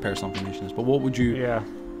knowledge what personal information is. But what would you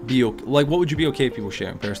be okay, what would you be okay if people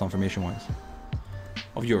sharing personal information wise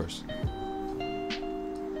of yours?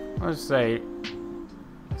 I would say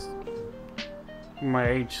my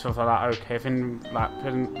age, stuff like that. Okay, if in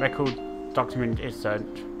record document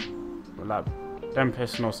isn't, but them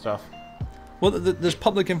personal stuff. Well, there's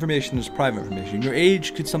public information, there's private information. Your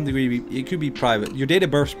age could some degree it could be private. Your date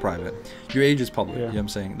of birth's private. Your age is public. You know what I'm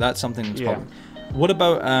saying? That's something that's public. What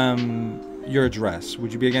about your address?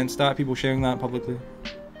 Would you be against that? People sharing that publicly?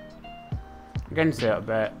 Against it a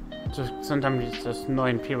bit. Just sometimes it's just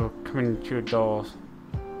annoying people coming to your doors.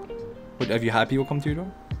 But have you had people come to your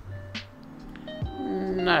door?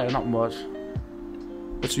 No, not much.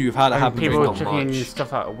 But so you've had it happen? People chucking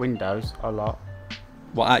stuff out of windows a lot.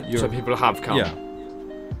 Well, at your... So people have come. Yeah.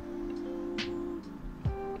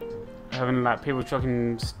 Having people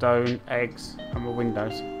chucking stone, eggs, on the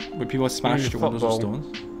windows. Would people have smashed your windows with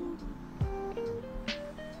stones?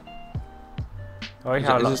 Oh,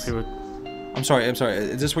 yeah, a lot of people. I'm sorry.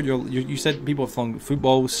 Is this what you said? People have flung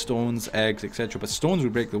footballs, stones, eggs, etc. But stones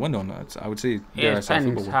would break the window. I would say. Yeah, it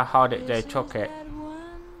depends how hard they chuck it.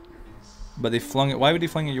 But they flung it. Why would they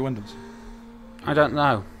fling at your windows? I don't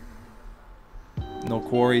know. No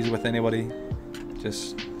quarries with anybody.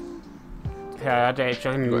 Just. Yeah, I did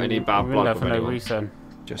chucking any bad window blood for no anyone? reason.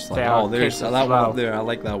 Just like, They are oh, there's kids that as one up well. there. I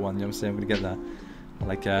like that one. You know what I'm saying? I'm gonna get that.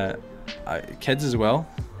 Like kids as well.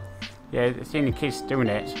 Yeah, seeing the kids doing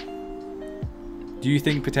it. Do you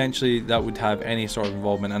think potentially that would have any sort of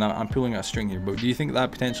involvement? And I'm pulling a string here, but do you think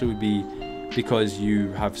that potentially would be because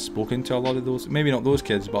you have spoken to a lot of those, maybe not those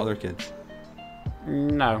kids, but other kids?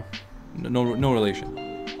 No. No relation.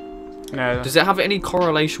 No. Does it have any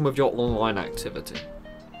correlation with your online activity?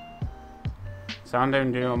 So I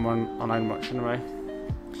don't do online much anyway.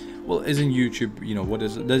 Well, isn't YouTube, you know, what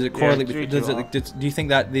is it? Does it correlate with, do you think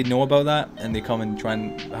that they know about that and they come and try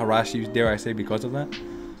and harass you, dare I say, because of that?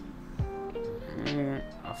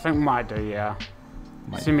 I think might do, yeah.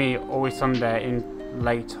 Might. See me always on there in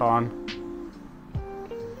late on.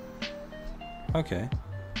 Okay.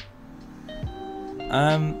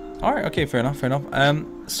 All right. Okay. Fair enough.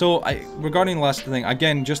 So regarding the last thing,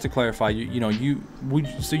 again, just to clarify,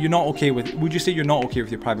 so you're not okay with? Would you say you're not okay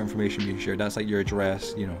with your private information being shared? That's like your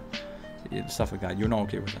address, stuff like that. You're not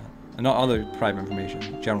okay with that, and not other private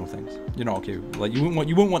information, general things. You're not okay with, like you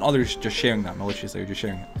wouldn't want others just sharing that maliciously or just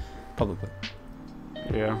sharing it publicly.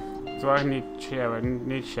 Yeah. So I need share.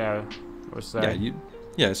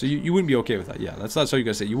 Yeah, so you wouldn't be okay with that. Yeah, that's all you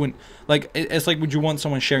gotta say. You wouldn't, like, it's like, would you want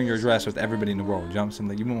someone sharing your address with everybody in the world? You know what I'm saying?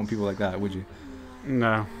 Like, you wouldn't want people like that, would you?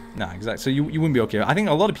 No. Nah, exactly. So you wouldn't be okay. I think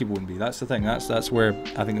a lot of people wouldn't be. That's the thing. That's where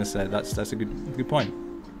I think that's a good point.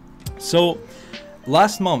 So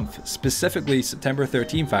last month, specifically September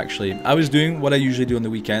 13th, actually, I was doing what I usually do on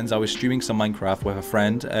the weekends. I was streaming some Minecraft with a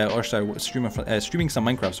friend, streaming some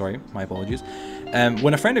Minecraft. Sorry, my apologies.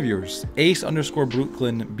 When a friend of yours,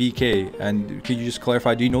 Ace_Brooklyn BK, and could you just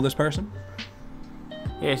clarify? Do you know this person?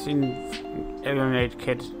 Yes, in alienated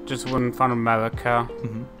kid, just one from America.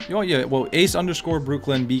 Mm-hmm. Oh yeah, well,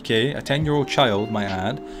 Ace_Brooklyn BK, a 10-year-old child, might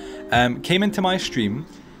add, came into my stream,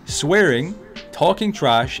 swearing, talking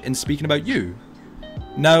trash, and speaking about you.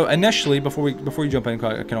 Now, initially, before you jump in,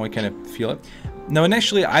 I can only kind of feel it. Now,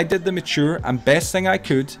 initially, I did the mature and best thing I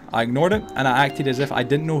could. I ignored it, and I acted as if I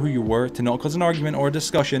didn't know who you were, to not cause an argument or a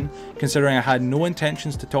discussion, considering I had no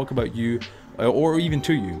intentions to talk about you, or even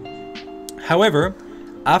to you. However,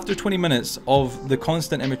 after 20 minutes of the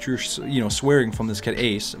constant immature, swearing from this kid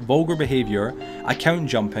Ace, vulgar behavior, account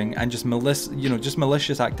jumping, and just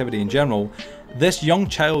malicious activity in general, this young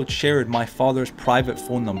child shared my father's private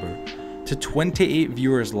phone number to 28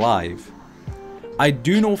 viewers live. I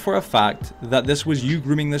do know for a fact that this was you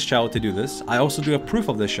grooming this child to do this. I also do have proof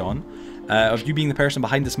of this, Shaun, of you being the person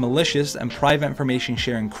behind this malicious and private information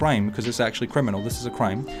sharing crime, because it's actually criminal. This is a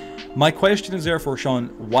crime. My question is therefore, Shaun,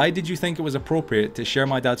 why did you think it was appropriate to share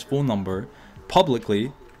my dad's phone number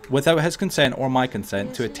publicly without his consent or my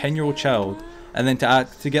consent to a 10-year-old child, and then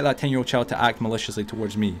to get that 10-year-old child to act maliciously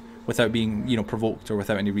towards me without being, provoked or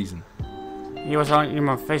without any reason? He was on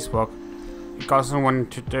my Facebook. He got someone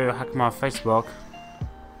to hack my Facebook.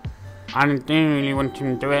 I didn't really want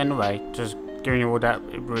him to do it anyway, just giving you all that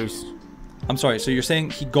abuse. I'm sorry, so you're saying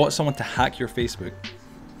he got someone to hack your Facebook?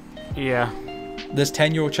 Yeah. This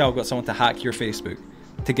 10-year-old child got someone to hack your Facebook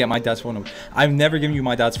to get my dad's phone number. I've never given you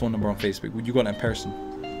my dad's phone number on Facebook. Would you got it in person?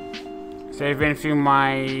 So even through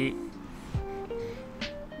my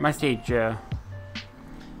message.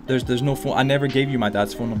 There's no phone. I never gave you my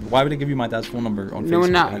dad's phone number. Why would I give you my dad's phone number on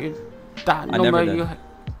Facebook? No, that number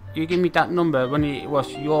you gave me that number when it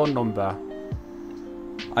was your number.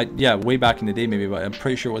 Yeah, way back in the day maybe, but I'm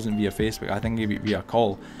pretty sure it wasn't via Facebook. I think I gave it via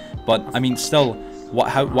call. But I mean, still,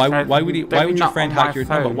 why would your friend hack your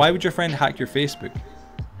number? Why would your friend hack your Facebook?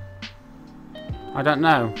 I don't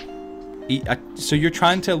know. So you're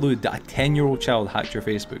trying to allude that a 10-year-old child hacked your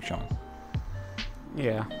Facebook, Shaun?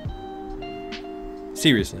 Yeah.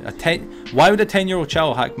 Seriously, why would a 10-year-old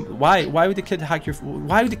child hack? Why would the kid hack your?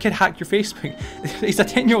 Why would the kid hack your Facebook? He's a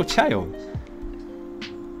 10-year-old child.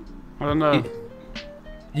 I don't know.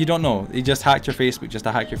 You don't know? He just hacked your Facebook just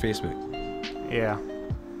to hack your Facebook. Yeah.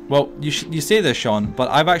 Well, you say this, Shaun, but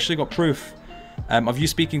I've actually got proof of you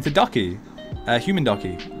speaking to Ducky, human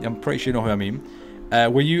Ducky. I'm pretty sure you know who I mean.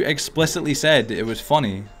 Where you explicitly said it was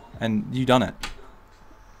funny, and you done it.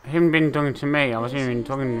 Him been talking to me. I wasn't even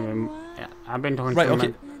talking to him. I've been talking to him. Right,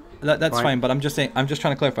 okay. That's fine, but I'm just saying, I'm just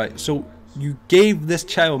trying to clarify. So you gave this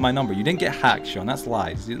child my number. You didn't get hacked, Shaun. That's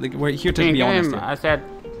lies. Like, we're here to be honest. I said,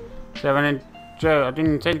 Joe, I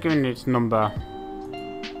didn't say giving his number.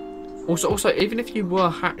 Also, even if you were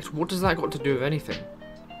hacked, what does that got to do with anything?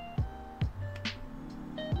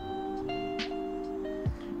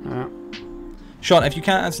 Shaun, if you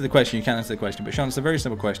can't answer the question, you can't answer the question. But Shaun, it's a very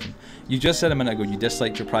simple question. You just said a minute ago you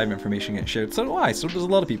disliked your private information getting shared. So do I. So does a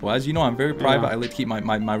lot of people. As you know, I'm very private. I like to keep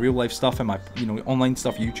my real life stuff and my online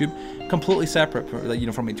stuff, YouTube, completely separate.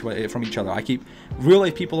 From each other. I keep real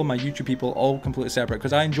life people and my YouTube people all completely separate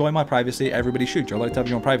because I enjoy my privacy. Everybody should. You're allowed to have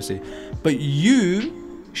your own privacy. But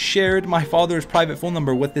you shared my father's private phone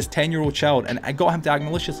number with this 10-year-old child, and I got him to act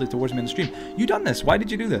maliciously towards me in the stream. You done this. Why did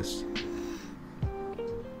you do this?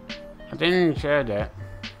 I didn't share that.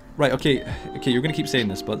 Right, okay, you're gonna keep saying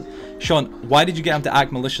this, but Shaun, why did you get him to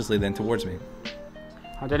act maliciously then towards me?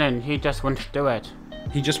 I didn't, he just wanted to do it.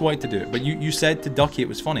 He just wanted to do it, but you said to Ducky it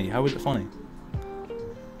was funny. How was it funny?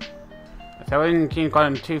 So I didn't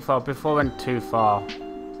go too far, before I went too far.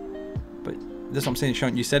 But that's what I'm saying,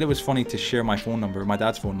 Shaun, you said it was funny to share my phone number, my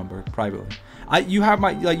dad's phone number, privately. You have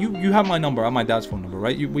my you have my number and my dad's phone number,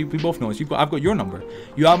 right? We both know this. I've got your number.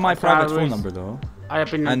 You have my private phone number though. I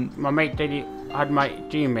have been, and my mate had my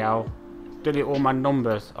Gmail, delete all my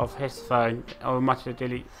numbers of his phone, or much to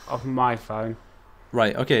delete of my phone.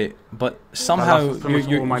 Right, okay, but somehow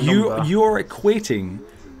you're equating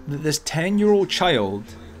this 10-year-old child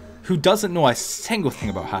who doesn't know a single thing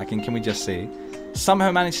about hacking, can we just say,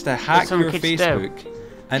 somehow managed to hack your Facebook.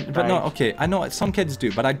 But no, okay, I know some kids do,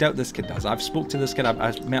 but I doubt this kid does. I've spoke to this kid.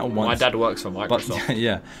 I've met him once. My dad works for Microsoft. But,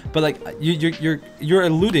 yeah, but like you're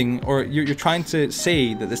alluding, or you're trying to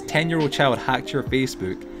say that this 10-year-old child hacked your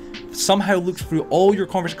Facebook, somehow looked through all your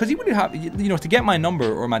conversations, because he wouldn't have, to get my number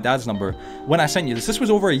or my dad's number when I sent you this. This was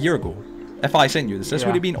over a year ago. If I sent you this,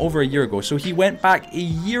 would have been over a year ago. So he went back a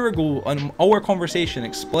year ago on our conversation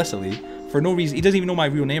explicitly. For no reason. He doesn't even know my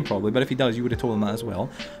real name probably, but if he does, you would have told him that as well.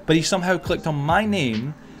 But he somehow clicked on my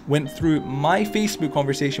name, went through my Facebook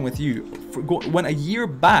conversation with you, went a year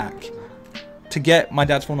back to get my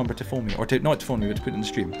dad's phone number to phone me, or not to phone me, but to put it in the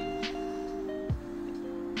stream.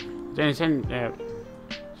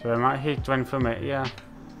 So I might hit one from it, yeah.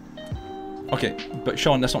 Okay, but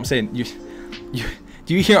Shaun, that's what I'm saying. Do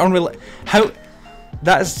you hear how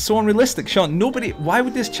that is so unrealistic, Shaun? Why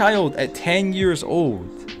would this child at 10 years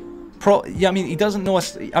old? I mean, he doesn't know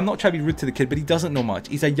us. I'm not trying to be rude to the kid, but he doesn't know much.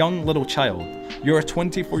 He's a young little child. You're a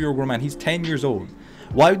 24-year-old grown man. He's 10 years old.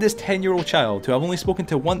 Why would this 10-year-old child, who I've only spoken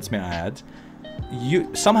to once, may I add, you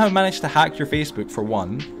somehow managed to hack your Facebook for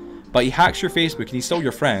one, but he hacks your Facebook and he's still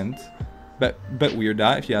your friend. Bit weird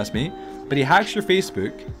that, if you ask me. But he hacks your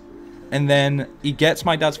Facebook, and then he gets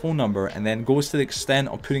my dad's phone number, and then goes to the extent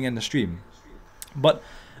of putting it in the stream. But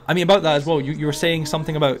I mean, about that as well, you were saying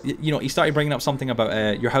something about, he started bringing up something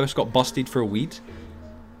about your house got busted for weed.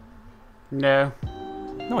 No.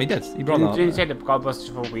 No, he did. He brought that up. He didn't say it got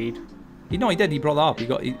busted for weed. No, he did. He brought that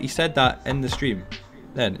up. He said that in the stream.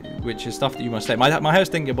 Then, which is stuff that you must say. My house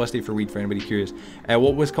didn't get busted for weed, for anybody curious.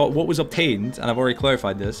 What was obtained, and I've already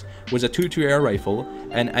clarified this, was a 2.2 air rifle,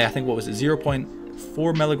 and I think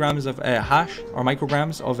 0.4 milligrams of hash, or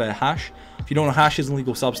micrograms of hash. If you don't know, hash is an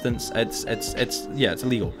illegal substance. It's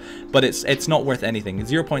illegal, but it's not worth anything.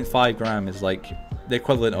 0.5 gram is like the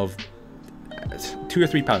equivalent of 2 or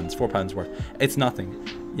 3 pounds, 4 pounds worth. It's nothing. You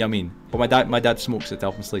know what I mean? But my dad smokes it to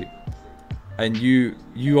help him sleep. And you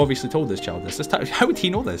obviously told this child this. How would he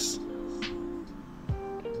know this?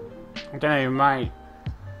 I don't know, you might.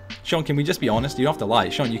 Shaun, can we just be honest? You don't have to lie.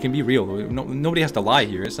 Shaun, you can be real. Nobody has to lie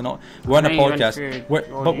here. We're on a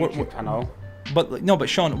podcast. But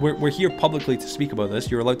Shaun, we're here publicly to speak about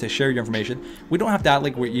this. You're allowed to share your information. We don't have to act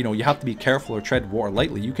like you have to be careful or tread water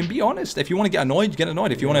lightly. You can be honest. If you want to get annoyed, get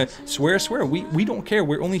annoyed. If you want to swear. We don't care.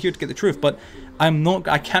 We're only here to get the truth. But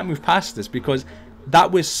I can't move past this because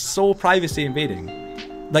that was so privacy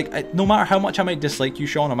invading. Like, no matter how much I might dislike you,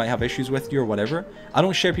 Shaun, I might have issues with you or whatever, I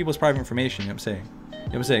don't share people's private information, you know what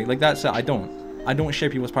I'm saying? Like, that's it, I don't share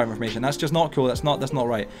people's private information. That's just not cool. That's not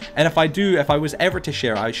right. And if I was ever to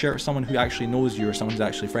share, I'd share it with someone who actually knows you or someone who's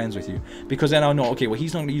actually friends with you. Because then I'll know, okay, well,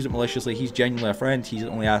 he's not going to use it maliciously. He's genuinely a friend. He's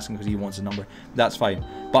only asking because he wants a number. That's fine.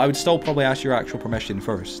 But I would still probably ask your actual permission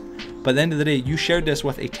first. But at the end of the day, you shared this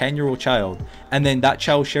with a 10-year-old child, and then that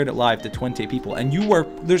child shared it live to 20 people. And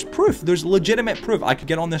there's proof. There's legitimate proof. I could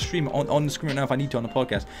get on the stream, on the screen right now if I need to on the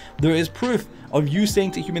podcast. There is proof of you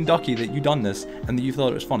saying to Human Ducky that you done this and that you thought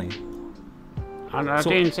it was funny. And I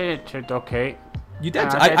didn't say it to Ducky. You did.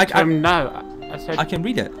 I said to him no. I said I can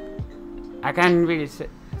read it. I can read it.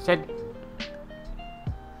 Said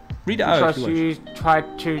read it out. Because you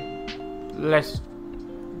tried to list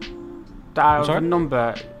dial the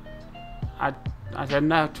number. I said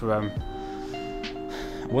no to him.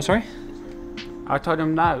 What, sorry? I told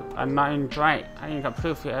him no, I'm not in right. I ain't got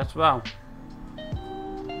proof yet as well.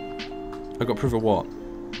 I got proof of what?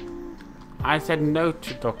 I said no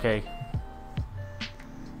to Ducky.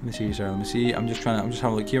 Let me see, sorry. Let me see. I'm just having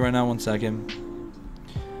a look here right now. 1 second.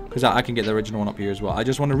 Because I can get the original one up here as well. I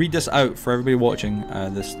just want to read this out for everybody watching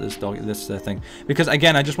this thing. Because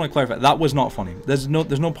again, I just want to clarify, that was not funny. There's no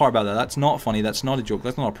part about that. That's not funny. That's not a joke.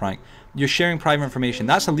 That's not a prank. You're sharing private information.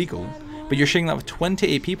 That's illegal. But you're sharing that with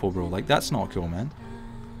 28 people, bro. Like, that's not cool, man.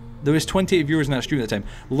 There was 28 viewers in that stream at the time.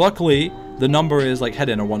 Luckily, the number is like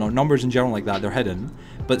hidden or whatnot. Numbers in general like that, they're hidden.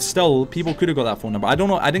 But still, people could have got that phone number. I don't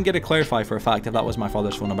know. I didn't get to clarify for a fact if that was my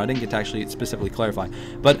father's phone number. I didn't get to actually specifically clarify.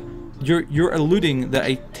 But you're alluding that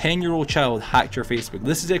a 10-year-old child hacked your Facebook.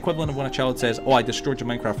 This is the equivalent of when a child says, "Oh, I destroyed your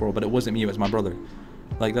Minecraft world, but it wasn't me, it was my brother."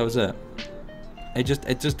 Like, that was it. It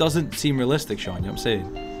just doesn't seem realistic, Shaun. You know what I'm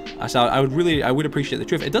saying? I would appreciate the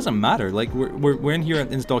truth. It doesn't matter. Like, we're in here in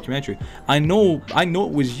this documentary. I know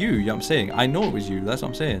it was you. You know what I'm saying? I know it was you. That's what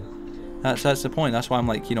I'm saying. That's the point. That's why I'm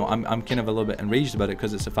like, you know, I'm kind of a little bit enraged about it,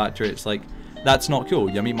 because it's a factor. It's like, that's not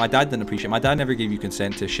cool. I mean, my dad didn't appreciate it. My dad never gave you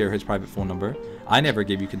consent to share his private phone number. I never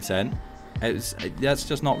gave you consent.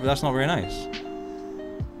 That's not very nice.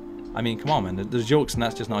 I mean, come on, man. There's jokes, and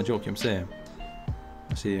that's just not a joke. You know what I'm saying?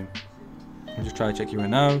 Let's see. I'm just trying to check you right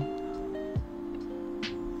now.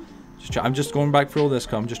 I'm just going back through all this,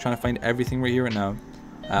 because I'm just trying to find everything right here and now.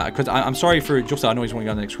 Because I'm sorry for Joseph. I know he's going to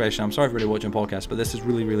go on the next question. I'm sorry for everybody watching the podcast, but this is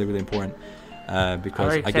really, really, really important.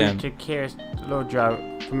 Because again, to Kira's little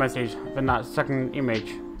Joe for message in that second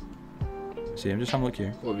image. See, I'm just having a look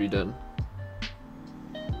here. What have you done?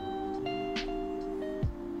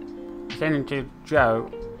 Sending to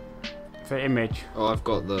Joe for image. Oh, I've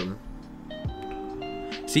got them.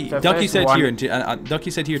 See, The Ducky first said one- here, and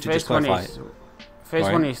Ducky said here to just clarify. First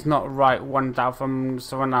Right. one is not right. One down from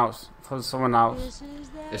someone else. For someone else.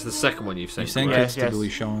 It's the second one you've sent. You sent right? kids to Yes. bully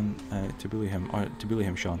Shaun, to bully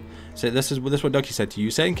him, Shaun. So this is what Ducky said to you.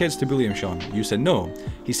 You sent kids to bully him, Shaun. You said no.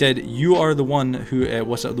 He said you are the one who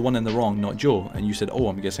was the one in the wrong, not Joe. And you said, oh,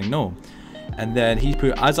 I'm guessing no. And then he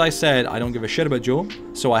put, as I said, I don't give a shit about Joe,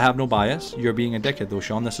 so I have no bias. You're being a dickhead though,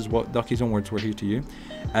 Shaun. This is what Ducky's own words were here to you.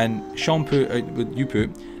 And Shaun put, you put,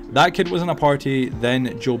 that kid was in a party,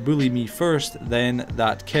 then Joe bullied me first, then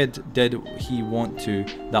that kid did he want to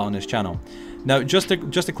that on his channel. Now, just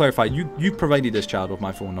to clarify, you provided this child with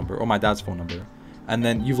my phone number, or my dad's phone number, and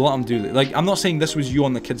then you've let him do it. Like, I'm not saying this was you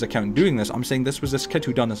on the kid's account doing this, I'm saying this was this kid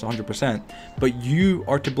who done this 100%, but you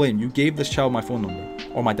are to blame. You gave this child my phone number,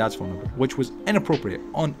 or my dad's phone number, which was inappropriate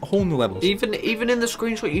on whole new levels. Even in the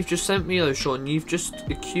screenshot you've just sent me though, Shaun, you've just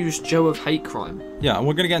accused Joe of hate crime. Yeah, and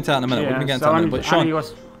we're going to get into that in a minute. Yeah, We're going to get into so that in a minute. But Shaun,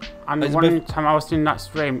 and it's a one bit- time I was in that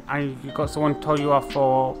stream and you got someone told you off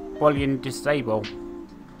for bullying disabled.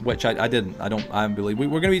 which I didn't. I haven't bullied.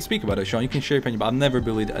 We're going to speak about it, Shaun. You can share your opinion, but I've never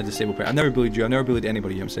bullied a disabled person. I've never bullied you. I've never bullied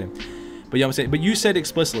anybody, you know what I'm saying? But you know what I'm saying? But you said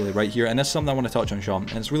explicitly right here, and that's something I want to touch on, Shaun,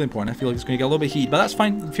 and it's really important. I feel like it's going to get a little bit heat, but that's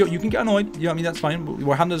fine. You can get annoyed, you know what I mean? That's fine.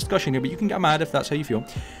 We're having a discussion here, but you can get mad if that's how you feel.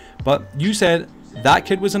 But you said that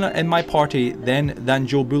kid was in my party, then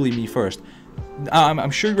Joe bullied me first.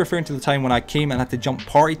 I'm sure you're referring to the time when I came and had to jump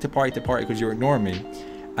party to party to party because you were ignoring me,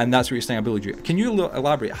 and that's what you're saying. I bullied you. Can you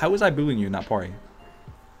elaborate? How was I bullying you in that party?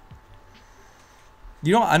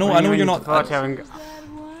 You know, I know you're not.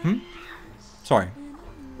 Sorry.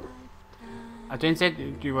 I didn't say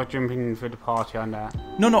you were jumping for the party on that.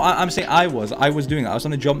 No, I'm saying I was doing that. I was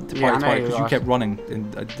on a jump to party to party because you was. kept running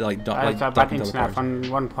and like I had bad ducking to the internet parties.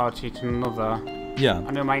 from one party to another. Yeah.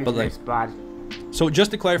 I know my but, like, internet's bad. So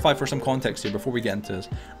just to clarify for some context here before we get into this,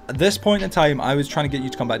 at this point in time I was trying to get you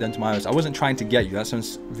to come back down to my house. I wasn't trying to get you, that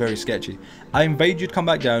sounds very sketchy. I invited you to come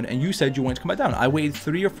back down and you said you wanted to come back down. I waited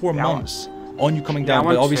 3 or 4 months on you coming down,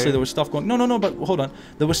 but obviously there was stuff going. No, but hold on.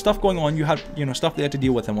 There was stuff going on. You had, you know, stuff they had to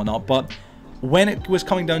deal with and whatnot. But when it was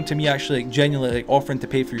coming down to me actually like, genuinely like, offering to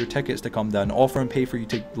pay for your tickets to come down, offering to pay for you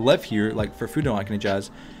to live here, like for food and all that kind of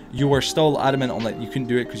jazz, you were still adamant on that you couldn't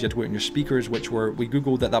do it because you had to wait on your speakers, which were, we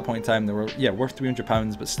googled at that point in time, they were worth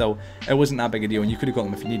 £300, but still it wasn't that big a deal and you could have got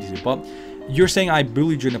them if you needed to. But you're saying I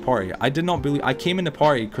bullied you in the party. I did not bully. I came in the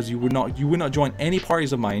party because you would not join any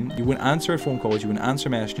parties of mine. You wouldn't answer phone calls, you wouldn't answer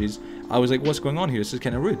messages. I was like, what's going on here? This is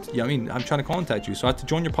kind of rude. You know what I mean? I'm trying to contact you, so I had to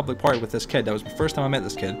join your public party with this kid. That was the first time I met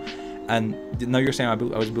this kid, and now you're saying I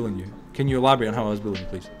was bullying you. Can you elaborate on how I was bullying you,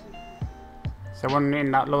 please? So one in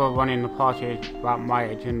that lower one in the party about my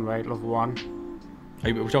age anyway, level 1.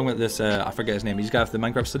 We're talking about this, I forget his name. He's got the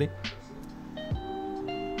Minecraft city?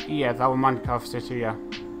 Yeah, that was Minecraft City, yeah.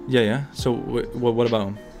 Yeah. So what about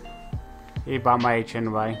him? He's about my age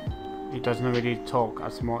anyway. He doesn't really talk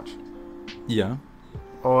as much. Yeah.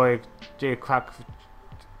 Or he do crack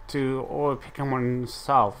to, or picking one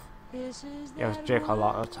himself. He was Jake a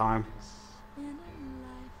lot of the time.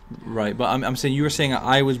 Right, but I'm saying you were saying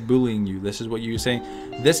I was bullying you. This is what you were saying.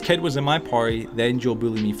 This kid was in my party, then Joe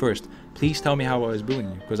bullied me first. Please tell me how I was bullying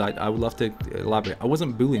you, because I would love to elaborate. I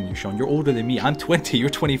wasn't bullying you, Shaun. You're older than me. I'm 20, you're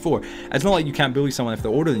 24. It's not like you can't bully someone if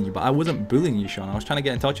they're older than you, but I wasn't bullying you, Shaun. I was trying to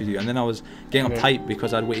get in touch with you, and then I was getting uptight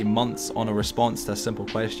because I'd waited months on a response to a simple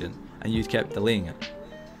question, and you kept delaying it.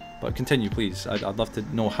 But continue, please. I'd love to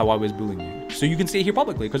know how I was bullying you. So you can stay here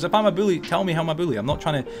publicly, because if I'm a bully, tell me how I'm a bully. I'm not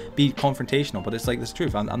trying to be confrontational, but it's like this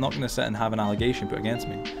truth. I'm not going to sit and have an allegation put against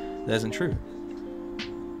me that isn't true.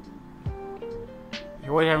 You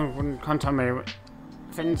always haven't contact me.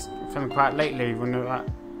 Things from quite lately, when about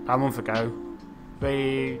a month ago,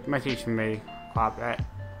 they messaged me quite a bit.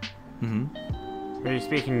 Mm-hmm. We were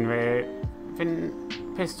speaking, we've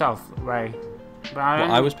been pissed off, way. But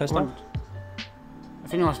I was pissed off? I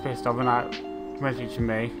think I was pissed off when I messaged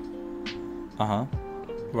me. Uh-huh.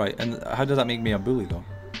 Right, and how does that make me a bully, though?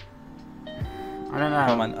 I don't know.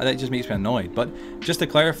 Oh, man, that just makes me annoyed. But just to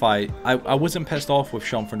clarify, I wasn't pissed off with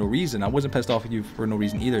Shaun for no reason. I wasn't pissed off with you for no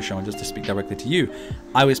reason either, Shaun, just to speak directly to you.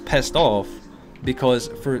 I was pissed off because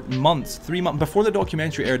for months, 3 months, before the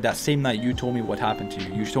documentary aired that same night, you told me what happened to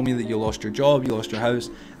you. You told me that you lost your job, you lost your house.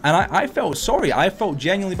 And I felt sorry. I felt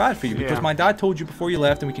genuinely bad for you because my dad told you before you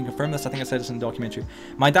left, and we can confirm this, I think I said this in the documentary.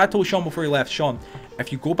 My dad told Shaun before he left, Shaun,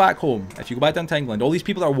 if you go back home, if you go back down to England, all these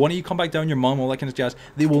people that want you to come back down, your mum, all that kind of jazz,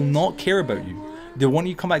 they will not care about you. They want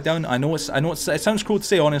you to come back down. I know it sounds cruel to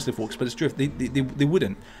say, honestly, folks, but it's true. They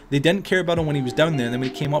wouldn't. They didn't care about him when he was down there, and then when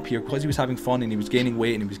he came up here, because he was having fun and he was gaining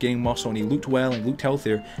weight and he was gaining muscle and he looked well and he looked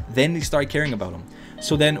healthier, then they started caring about him.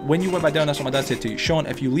 So then when you went back down, that's what my dad said to you, Shaun,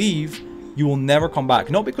 if you leave, you will never come back.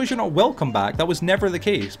 Not because you're not welcome back, that was never the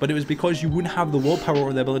case, but it was because you wouldn't have the willpower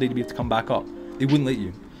or the ability to be able to come back up. They wouldn't let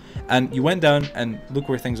you. And you went down, and look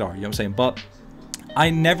where things are, you know what I'm saying? But I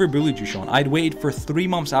never bullied you, Shaun. I'd waited for 3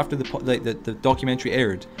 months after the documentary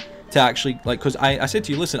aired to actually, like, because I said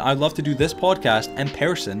to you, listen, I'd love to do this podcast in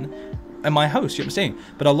person in my house, you know what I'm saying?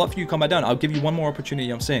 But I'd love for you to come back down. I'll give you one more opportunity, you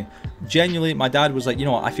know what I'm saying? Genuinely, my dad was like, you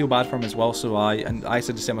know what, I feel bad for him as well, so I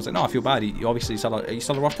said the same. I was like, no, I feel bad. He obviously he's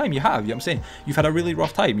had a rough time. You have, you know what I'm saying? You've had a really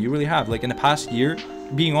rough time. You really have. Like, in the past year,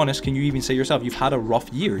 being honest, can you even say yourself, you've had a rough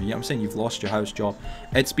year, you know what I'm saying? You've lost your house, job.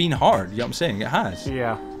 It's been hard, you know what I'm saying? It has.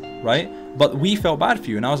 Yeah. Right? But we felt bad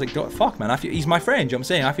for you, and I was like, fuck, man, he's my friend, you know what I'm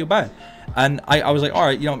saying? I feel bad. And I was like, all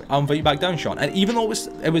right, you know, I'll invite you back down, Shaun. And even though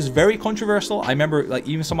it was very controversial, I remember, like,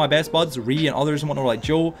 even some of my best buds, Ree and others and whatnot, were like,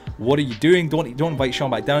 Joe, what are you doing? Don't invite Shaun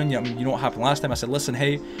back down. You know what happened last time? I said, listen,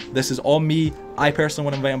 hey, this is on me. I personally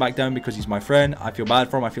want to invite him back down because he's my friend. I feel bad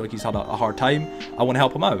for him. I feel like he's had a hard time. I want to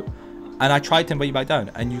help him out. And I tried to invite you back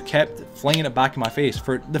down, and you kept flinging it back in my face.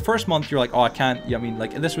 For the first month, you're like, oh, I can't. Yeah, I mean,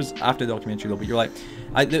 like, this was after the documentary, though, but you're like,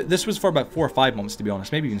 this was for about 4 or 5 months, to be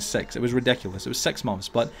honest, maybe even 6. It was ridiculous. It was 6 months.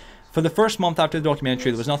 But for the first month after the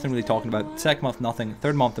documentary, there was nothing really talking about. Second month, nothing.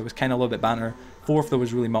 Third month, there was kind of a little bit banter. Fourth, there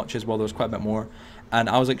was really much as well. There was quite a bit more. And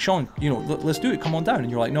I was like, Shaun, you know, let's do it. Come on down.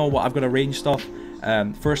 And you're like, no, well, I've got to arrange stuff.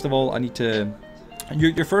 First of all, I need to...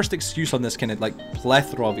 Your first excuse on this kind of like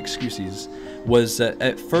plethora of excuses was that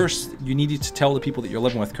at first you needed to tell the people that you're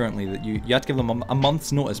living with currently that you had to give them a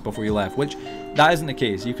month's notice before you left, which that isn't the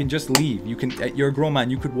case. You can just leave. You're a grown man.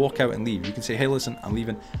 You could walk out and leave. You can say, hey, listen, I'm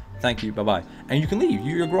leaving. Thank you. Bye-bye. And you can leave.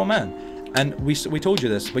 You're a grown man. And we told you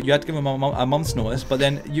this, but you had to give them a month's notice. But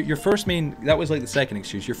then your first main, that was like the second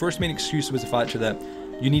excuse. Your first main excuse was the fact that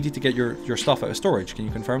you needed to get your stuff out of storage. Can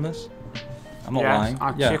you confirm this? I'm not lying.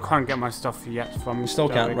 I still can't get my stuff yet from you still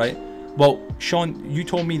storage. Can't, right? Well, Shaun, you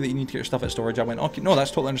told me that you need to get your stuff at storage. I went, okay, no,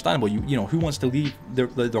 that's totally understandable. You know, who wants to leave their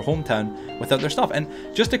hometown without their stuff? And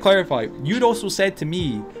just to clarify, you'd also said to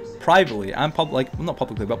me privately and not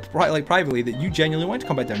publicly, but privately, that you genuinely want to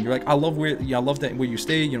come back down. You're like, I love where you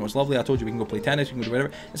stay. You know, it's lovely. I told you we can go play tennis. We can go do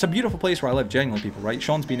whatever. It's a beautiful place where I live. Genuinely, people, right?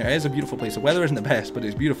 Shaun's been there. It is a beautiful place. The weather isn't the best, but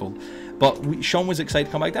it's beautiful. But Shaun was excited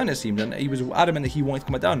to come back down. It seemed, and he was adamant that he wanted to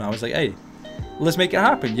come back down. And I was like, hey, let's make it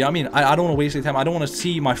happen. You know what I mean? I don't want to waste any time. I don't want to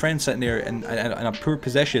see my friend sitting there in a poor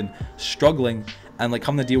position, struggling, and like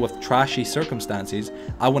having to deal with trashy circumstances.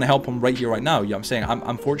 I want to help him right here, right now. You know what I'm saying?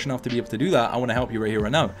 I'm fortunate enough to be able to do that. I want to help you right here,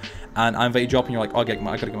 right now. And I invited you up, and you're like, oh, I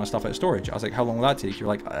gotta get my stuff out of storage. I was like, how long will that take? You're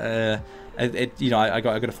like, I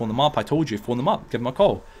gotta phone them up. I told you, phone them up, give them a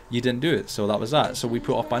call. You didn't do it, so that was that. So we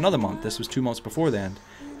put off by another month. This was 2 months before the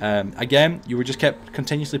end. Again, you were just kept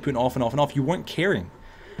continuously putting off and off and off. You weren't caring.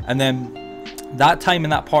 And then that time in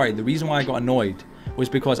that party, the reason why I got annoyed was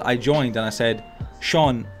because I joined and I said,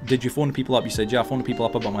 Shaun, did you phone the people up? You said, yeah, I phoned the people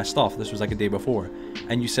up about my stuff. This was like a day before.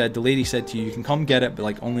 And you said, the lady said to you, you can come get it, but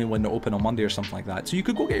like only when they're open on Monday or something like that. So you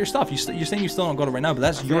could go get your stuff. You're saying you still not got it right now, but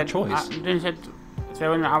that's your choice.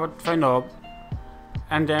 So when I would phone up,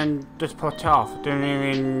 and then just put it off. Didn't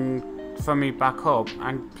even phone me back up,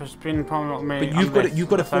 and just been promoting me. But you've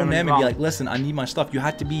got to phone them and be like, listen, I need my stuff. You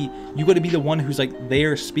got to be the one who's like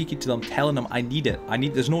there speaking to them, telling them I need it. I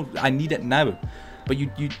need it now. But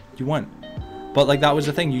you weren't. But like that was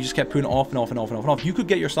the thing. You just kept putting it off and off and off and off and off. You could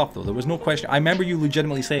get your stuff though. There was no question. I remember you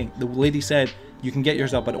legitimately saying, the lady said you can get your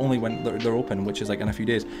stuff, but only when they're open, which is like in a few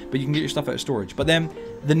days. But you can get your stuff out of storage. But then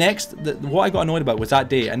what I got annoyed about was that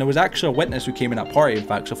day, and there was actually a witness who came in that party. In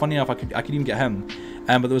fact, so funny enough, I could even get him.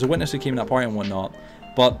 But there was a witness who came in that party and whatnot.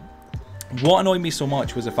 But what annoyed me so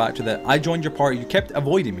much was the fact that I joined your party. You kept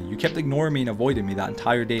avoiding me. You kept ignoring me and avoiding me that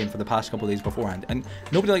entire day and for the past couple of days beforehand. And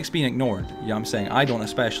nobody likes being ignored. You know what I'm saying? I don't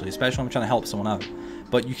especially when I'm trying to help someone out.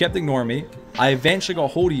 But you kept ignoring me. I eventually got a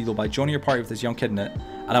hold of you though by joining your party with this young kid in it.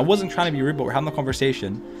 And I wasn't trying to be rude, but we're having a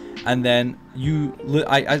conversation. And then you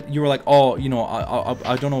were like, oh, you know,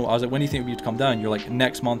 I don't know. I was like, when do you think we'd come down? You're like,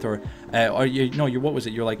 next month or what was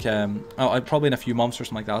it? You're like, probably in a few months or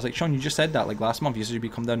something like that. I was like, Shaun, you just said that like last month. You said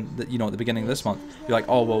you'd come down, at the beginning of this month. You're like,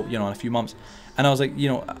 oh, well, in a few months. And I was like,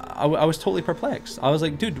 I was totally perplexed. I was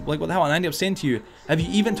like, dude, like what the hell? And I ended up saying to you, have you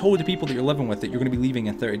even told the people that you're living with that you're going to be leaving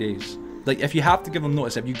in 30 days? Like, if you have to give them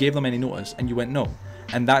notice, if you gave them any notice, and you went no.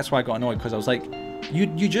 And that's why I got annoyed, because I was like,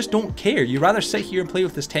 you just don't care. You rather sit here and play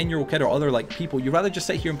with this 10-year-old kid or other like people. You rather just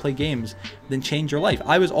sit here and play games than change your life.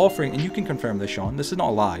 I was offering, and you can confirm this, Shaun. This is not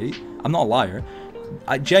a lie. I'm not a liar.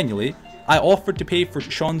 I offered to pay for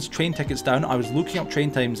Shaun's train tickets down. I was looking up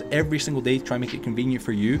train times every single day to try and make it convenient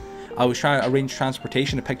for you. I was trying to arrange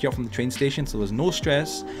transportation to pick you up from the train station, so there was no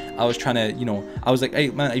stress. I was trying to, I was like,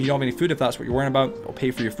 hey man, if you don't have any food, if that's what you're worrying about, I'll pay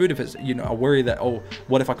for your food. If it's, a worry that, oh,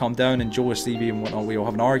 what if I come down and Joe or Stevie and whatnot, we all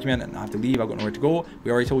have an argument and I have to leave, I've got nowhere to go.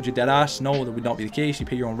 We already told you dead ass, no, that would not be the case. You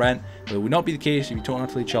pay your own rent, but it would not be the case. You'd be totally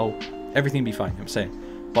utterly chill. Everything would be fine, I'm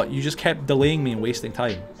saying. But you just kept delaying me and wasting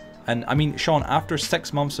time. And I mean, Shaun, after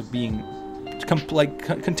 6 months of being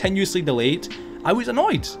continuously delayed, I was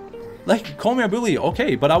annoyed. Like, call me a bully,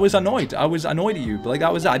 okay, but I was annoyed. I was annoyed at you, but like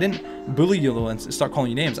that was it. I didn't bully you though and start calling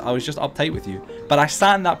you names. I was just uptight with you. But I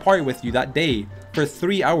sat in that party with you that day for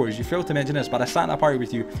 3 hours. You failed to mention this, but I sat in that party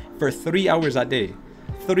with you for 3 hours that day.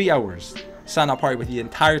 3 hours. Sat in that party with you the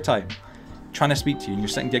entire time, trying to speak to you, and you're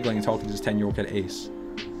sitting giggling and talking to this 10-year-old kid Ace.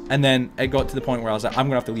 And then it got to the point where I was like, I'm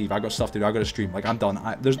gonna have to leave. I got stuff to do. I got to stream. Like, I'm done.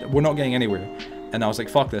 We're not getting anywhere. And I was like,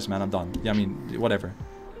 fuck this, man. I'm done. Yeah, I mean, whatever.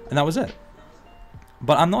 And that was it.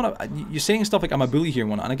 But I'm not you're saying stuff like I'm a bully here,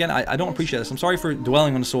 and again, I don't appreciate this. I'm sorry for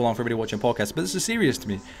dwelling on it so long for everybody watching podcasts, but this is serious to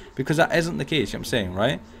me, because that isn't the case, you know what I'm saying,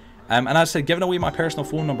 right? And I said, giving away my personal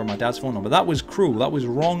phone number, my dad's phone number, that was cruel, that was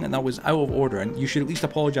wrong, and that was out of order, and you should at least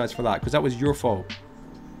apologize for that, because that was your fault.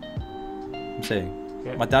 I'm saying,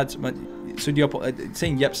 yeah. My dad's, so do you,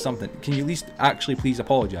 saying yep something, can you at least actually please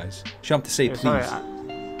apologize? You don't have to say please. Sorry,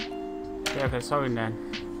 yeah, okay, sorry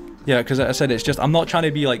then. Yeah, because I said it's just, I'm not trying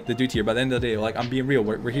to be like the dude here, but at the end of the day, like, I'm being real.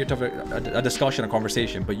 We're here to have a discussion, a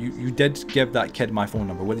conversation, but you did give that kid my phone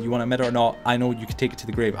number. Whether you want to admit it or not, I know you could take it to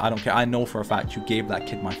the grave. I don't care. I know for a fact you gave that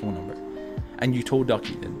kid my phone number. And you told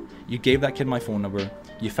Ducky did. You gave that kid my phone number.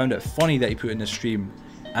 You found it funny that he put it in his stream.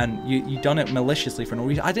 And you done it maliciously for no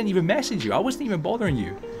reason. I didn't even message you. I wasn't even bothering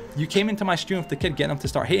you. You came into my stream with the kid, getting him to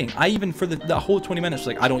start hating. I even, for the whole 20 minutes, was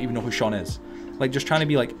like, I don't even know who Shaun is. Like, just trying to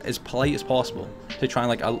be like as polite as possible to try and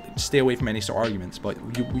like stay away from any sort of arguments, but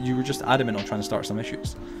you were just adamant on trying to start some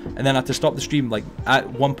issues. And then I had to stop the stream like at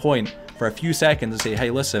one point for a few seconds and say, hey,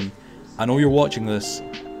 listen, I know you're watching this,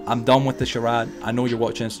 I'm done with the charade, I know you're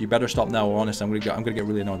watching this, so you better stop now, or honestly I'm gonna get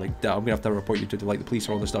really annoyed. Like, I'm gonna have to report you to like the police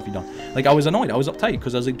for all the stuff you've done. Like, I was annoyed, I was uptight,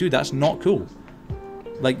 because I was like, dude, that's not cool.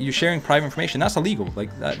 Like, you're sharing private information, that's illegal.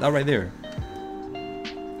 Like that right there.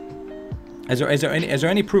 Is there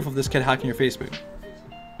any proof of this kid hacking your Facebook?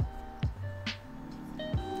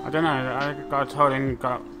 I don't know. I got told and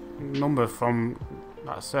got a number from.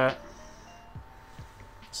 That's it.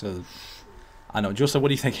 So, I know, Joseph. What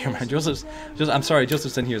do you think here, man? I'm sorry,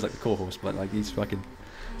 Joseph's in here as like the co-host, but like he's fucking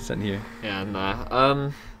sitting here. Yeah, nah.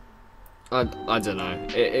 I don't know.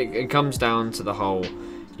 It comes down to the whole,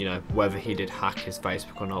 whether he did hack his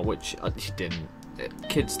Facebook or not, which he didn't.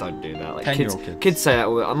 Kids don't do that. Like, kids say that.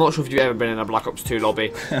 I'm not sure if you've ever been in a Black Ops 2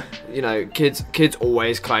 lobby. Kids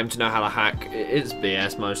always claim to know how to hack. It's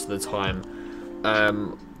BS most of the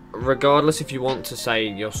time. Regardless if you want to say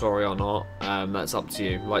you're sorry or not, that's up to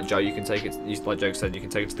you. Like Joe, you can take it. Like Joe said, you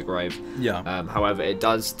can take it to the grave. Yeah. However, it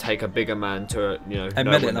does take a bigger man to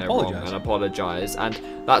admit it and apologise.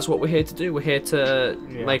 And that's what we're here to do. We're here to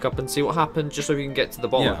make up and see what happened, just so we can get to the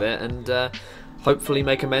bottom of it and hopefully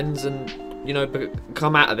make amends and you know,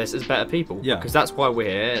 come out of this as better people. Yeah. Because that's why we're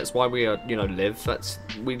here. It's why we are, you know, live.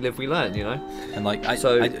 We live, we learn. You know. And like,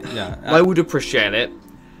 I would appreciate it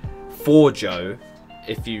for Joe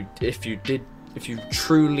if you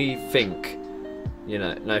truly think, you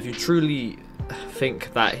know, no, if you truly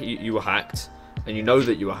think that you were hacked and you know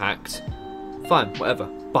that you were hacked, fine, whatever.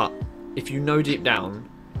 But if you know deep down,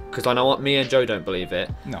 because I know what me and Joe don't believe it.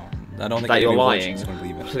 No, I don't think that you're lying.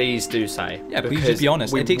 Believe it. Please do say. Yeah, please just be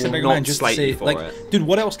honest. It takes a big man just to say, like, it. dude,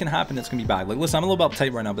 what else can happen that's gonna be bad? Like, listen, I'm a little bit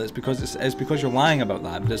uptight right now, but it's because you're lying about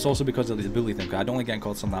that. But it's also because of the bully thing. I don't like getting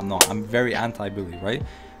called something I'm not. I'm very anti-bully, right?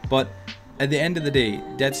 But at the end of the day,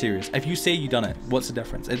 dead serious. If you say you done it, what's the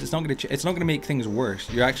difference? It's not gonna make things worse.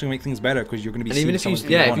 You're actually gonna make things better because you're gonna be. And even if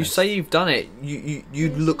you say you've done it, you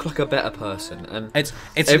look like a better person. And it's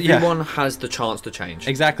everyone has the chance to change.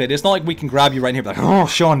 Exactly. It's not like we can grab you right here, and be like, oh,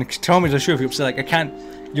 Shaun, tell me the truth. You're upset. Like, I can't.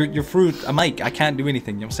 You're through a mic. I can't do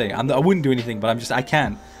anything. You know what I'm saying? I wouldn't do anything, but I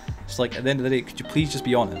can't. It's like at the end of the day, could you please just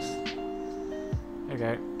be honest?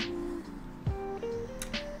 Okay.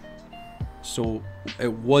 So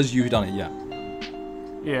it was you who done it, yeah.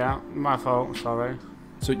 Yeah, my fault. Sorry.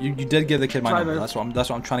 So you did give the kid my number. That's what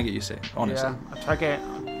I'm trying to get you to say. Honestly. Yeah, I tried to get.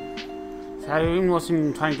 So I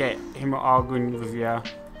wasn't trying to get him arguing with you.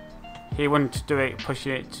 He wanted to do it,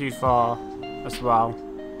 pushing it too far as well.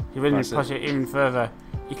 He wouldn't push it even further.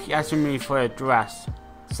 He kept asking me for a dress.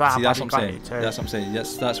 So see, that's what I'm saying. That's what I'm saying.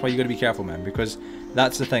 That's why you got to be careful, man, because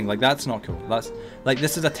that's the thing. Like, that's not cool. That's like,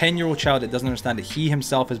 this is a 10-year-old child that doesn't understand that he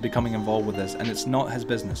himself is becoming involved with this, and it's not his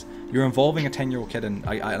business. You're involving a 10-year-old kid in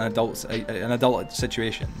an adult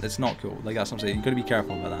situation. It's not cool. Like, that's what I'm saying. You got to be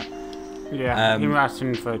careful about that. Yeah. He was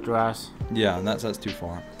asking for a dress. Yeah, and that's too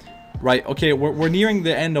far. Right, okay, we're nearing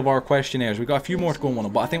the end of our questionnaires. We've got a few more to go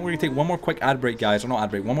on, but I think we're going to take one more quick ad break, guys. Or not ad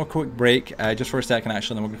break, one more quick break, just for a second,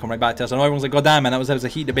 actually, and then we're going to come right back to us. I know everyone's like, God damn, man, that was a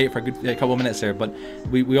heat debate for a good couple of minutes there, but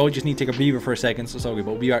we all just need to take a breather for a second, so it's all good.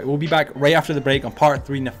 But we'll be back right after the break on part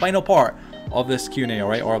 3, and the final part of this Q&A,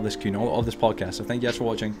 alright? Or of this Q&A, of this podcast. So thank you guys for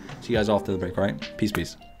watching. See you guys after the break, alright? Peace,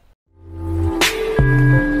 peace.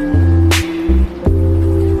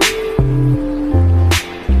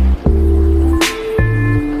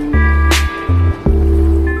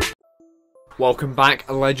 Welcome back,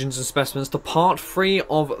 Legends and Specimens, to part 3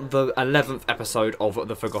 of the 11th episode of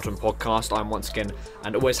the Forgotten Podcast. I'm once again,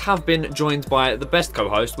 and always have been, joined by the best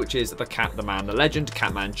co-host, which is the Cat, the Man, the Legend,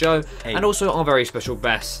 Catman Joe, and also our very special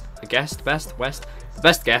best guest,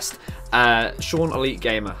 Shaun Elite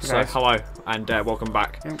Gamer. So hello, and welcome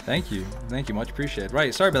back. Thank you, much appreciated.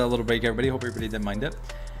 Right, sorry about that little break, everybody. Hope everybody didn't mind it.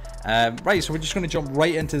 Right, so we're just going to jump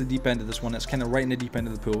right into the deep end of this one. It's kind of right in the deep end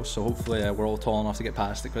of the pool, so hopefully we're all tall enough to get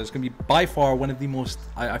past it, because it's going to be by far one of the most,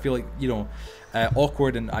 I feel like, you know,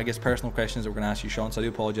 awkward and I guess personal questions that we're going to ask you, Shaun, so I do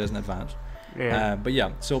apologise in advance. Yeah. But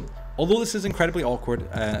yeah, so although this is incredibly awkward,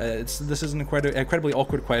 this is an incredibly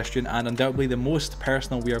awkward question, and undoubtedly the most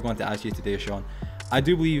personal we are going to ask you today, Shaun. I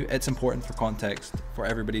do believe it's important for context for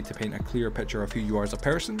everybody to paint a clear picture of who you are as a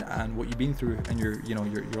person and what you've been through in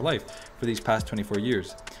your life for these past 24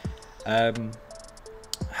 years.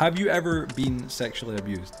 Have you ever been sexually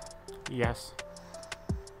abused? Yes.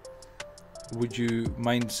 Would you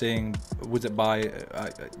mind saying, was it by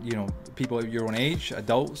people of your own age,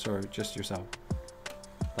 adults, or just yourself?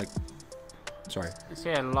 Like, sorry. I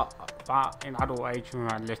say a lot about in adult age when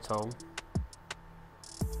I was little.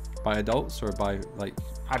 By adults or by like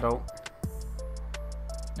adult?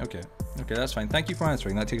 Okay, that's fine. Thank you for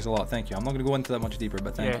answering. That takes a lot. Thank you. I'm not going to go into that much deeper,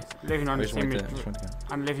 but thank you. Living on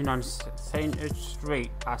I'm living on St.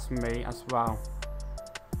 Street as me as well.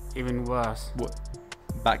 Even worse. What?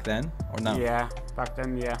 Back then or now? Yeah, back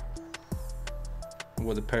then, yeah.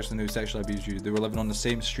 What, the person who sexually abused you, they were living on the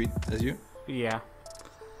same street as you? Yeah.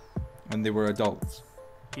 And they were adults?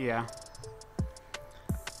 Yeah.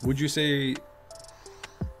 Would you say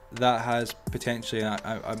that has potentially,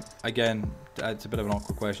 again, it's a bit of an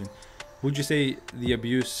awkward question, would you say the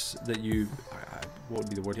abuse that you, what would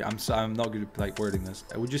be the word here? I'm not good at like wording this.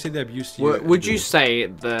 Would you say the abuse would you say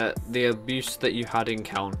that the abuse that you had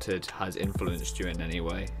encountered has influenced you in any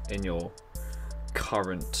way in your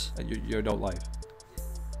current your adult life?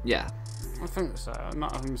 Yeah, I think so. I'm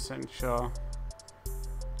not 100% sure.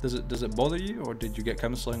 Does it bother you, or did you get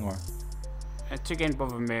counselling, or? It again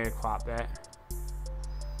bothered me quite a bit.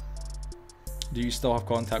 Do you still have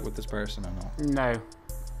contact with this person or not? No.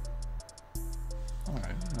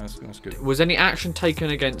 Alright, that's good. Was any action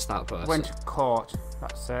taken against that person? Went to court,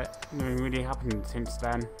 that's it. Nothing really happened since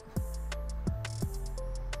then.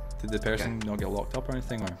 Did the person not get locked up or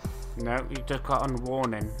anything? Or? No, he just got on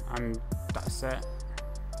warning and that's it.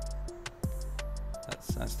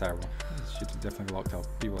 That's terrible. should definitely be locked up.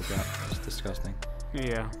 People like that, it's disgusting.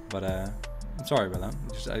 Yeah. But I'm sorry about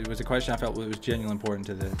that. It was a question I felt was genuinely important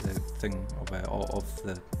to the thing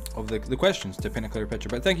of the questions to paint a clear picture.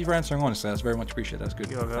 But thank you for answering honestly. That's very much appreciated. That's good.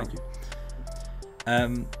 Thank you.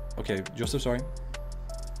 Okay, Joseph. Sorry.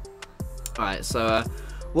 All right. So,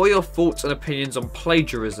 what are your thoughts and opinions on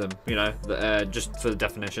plagiarism? You know, just for the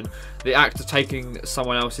definition, the act of taking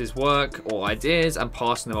someone else's work or ideas and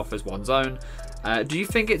passing them off as one's own. Do you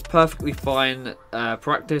think it's perfectly fine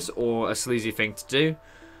practice or a sleazy thing to do?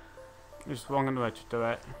 It's wrong in the way to do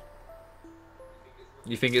it.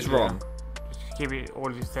 You think it's wrong? Just keep it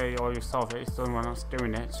all you say or yourself. It's someone else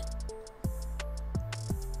doing it.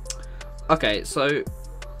 Okay, so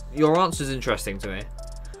your answer is interesting to me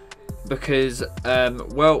because,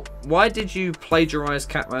 well, why did you plagiarize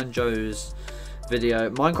Catman Joe's video,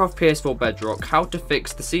 Minecraft PS4 Bedrock, how to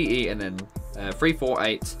fix the CE, and then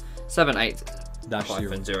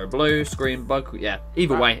 34878-0 blue screen bug? Yeah,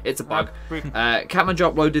 either way, it's a bug. Catman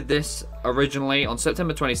Joe uploaded this originally on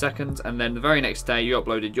September 22nd, and then the very next day you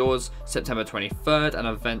uploaded yours, September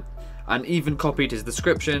 23rd, and even copied his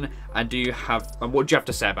description. And what do you have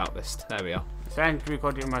to say about this? There we are. So I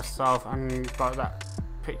recorded it myself and got that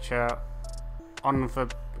picture on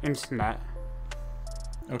the internet.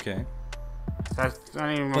 Okay. So it's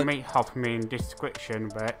only my mate helped me in description,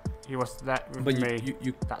 but he was there with me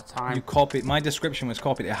that time. You copied my description was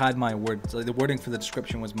copied. It had my words. Like the wording for the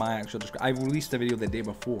description was my actual description. I released the video the day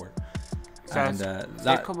before, so and that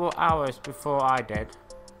a couple of hours before I did.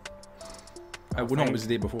 Well, no, it was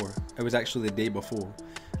the day before. It was actually the day before.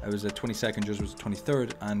 It was the 22nd. Yours was the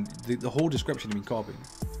 23rd, and the whole description had been copied.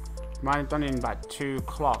 Mine done in about 2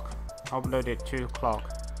 o'clock. Uploaded 2 o'clock.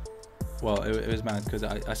 Well, it was mad because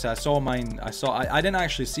I saw mine. I didn't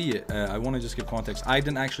actually see it. I want to just give context. I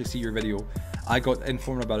didn't actually see your video. I got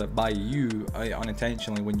informed about it by you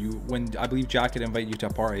unintentionally when I believe Jack had invited you to a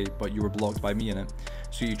party, but you were blocked by me in it.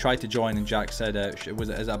 So you tried to join, and Jack said, "Is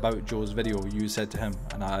it about Joe's video?" You said to him,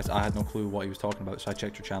 and I had no clue what he was talking about. So I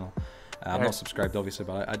checked your channel. I'm not subscribed, obviously,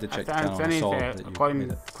 but I did check the channel. And I saw that you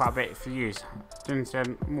made it. Quite a bit of views. Didn't say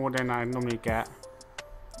more than I normally get.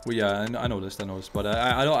 Well, yeah, I noticed, but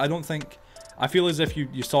I don't think. I feel as if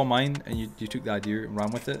you saw mine and you took the idea and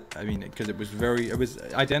ran with it. I mean, because it was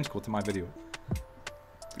identical to my video.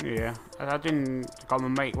 Yeah, I didn't. Got my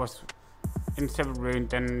mate was in the civil room.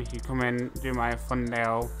 Then he come in, do my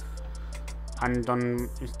thumbnail, and done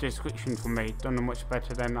his description for me. Done it much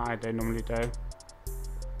better than I normally do.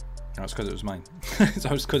 That's because it was mine.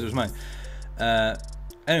 It's because it was mine.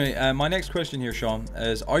 Anyway, my next question here, Shaun,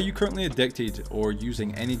 is: are you currently addicted or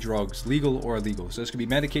using any drugs, legal or illegal? So this could be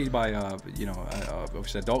medicated by,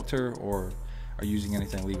 obviously a doctor, or are you using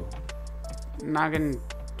anything legal? Nagging,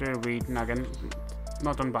 do weed, nagging.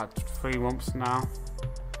 Not done about 3 months now.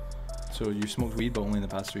 So you smoked weed, but only in the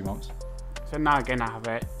past 3 months? So now again I have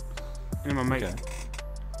it. In my mate,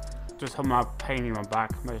 just have my pain in my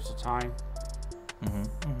back most of the time.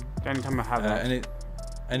 The only time I have it.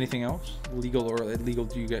 Anything else, legal or illegal?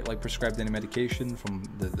 Do you get like prescribed any medication from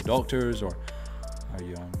the doctors, or are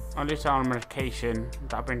you on? I'm just on medication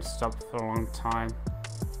that I've been stopped for a long time.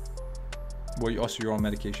 Well, you're on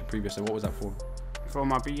medication previously. What was that for? For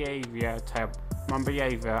my behaviour, and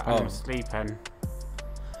I'm sleeping.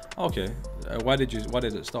 Okay. Why did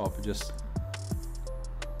it stop?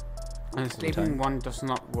 And sleeping one does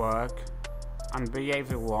not work, and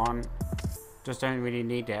behaviour one just don't really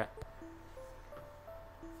need it.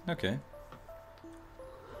 Okay.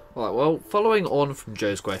 Right, well, following on from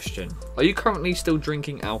Joe's question, are you currently still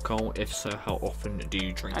drinking alcohol? If so, how often do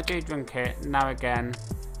you drink? I do drink it now again.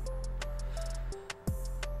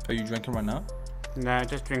 Are you drinking right now? No,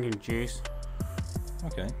 just drinking juice.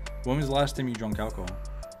 Okay. When was the last time you drank alcohol?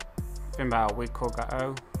 It's been about a week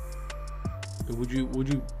ago. Would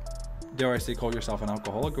you dare I say call yourself an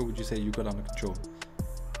alcoholic, or would you say you got under control?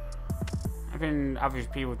 I think average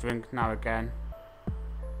people drink now again.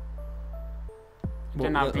 Well,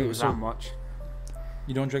 don't drink that much.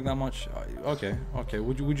 You don't drink that much? Okay.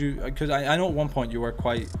 Would you? Because I know at one point you were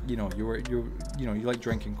quite, you like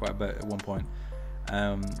drinking quite a bit at one point.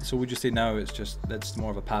 So would you say now that's more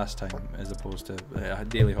of a pastime as opposed to a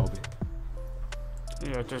daily hobby?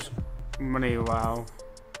 Yeah, just money well,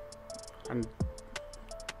 and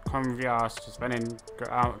come with your ass to go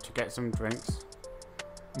out to get some drinks.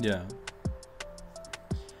 Yeah.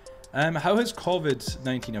 How has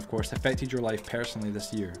COVID-19, of course, affected your life personally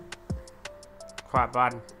this year? Quite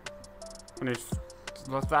bad. When it's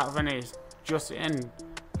just in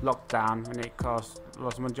lockdown, and it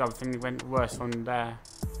lost my job, I think it went worse from there.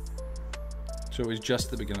 So it was just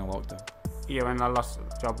the beginning of lockdown? Yeah, when I lost the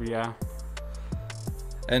job, yeah.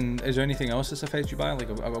 And is there anything else that's affected you by it? Like,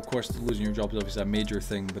 of course, losing your job is obviously a major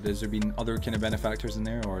thing, but has there been other kind of benefactors in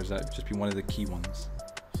there, or has that just been one of the key ones?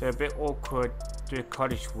 So a bit awkward doing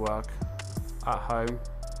college work at home.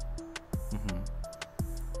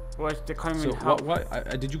 Well, they can't even help.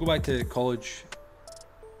 What did you go back to college?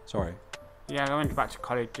 Sorry. Yeah, I went back to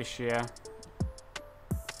college this year.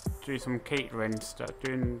 Do some catering stuff,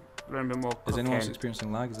 learn a bit more cooking. Is anyone else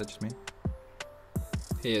experiencing lag? Is that just me?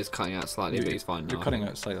 He is cutting out slightly, but he's fine now. You're cutting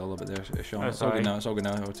out slightly a little bit there, Shaun. Oh, it's all good now. It's all good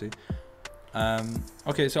now, I would say.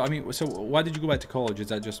 Okay, so I mean, so why did you go back to college? Is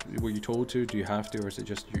that just were you told to? Do you have to, or is it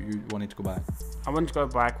just you wanted to go back? I want to go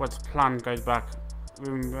back. What's the plan? Go back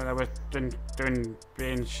when I was doing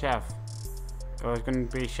being chef. I was going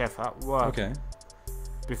to be chef at work. Okay.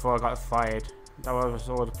 Before I got fired, that was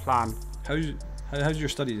all the plan. How's your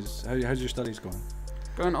studies? How's your studies going?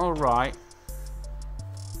 Going all right.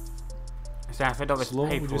 So I had all this Slow,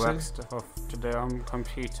 paperwork stuff to do on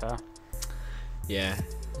computer. Yeah,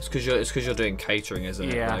 it's because you're doing catering, isn't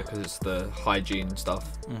it? Yeah. Because it's the hygiene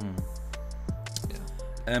stuff.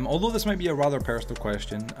 Although this might be a rather personal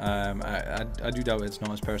question, I do doubt it's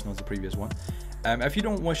not as personal as the previous one. If you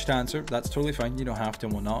don't wish to answer, that's totally fine. You don't have to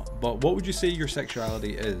and whatnot. But what would you say your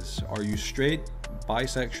sexuality is? Are you straight,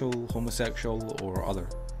 bisexual, homosexual, or other?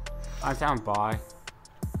 I sound bi.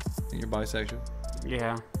 You're bisexual?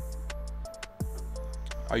 Yeah.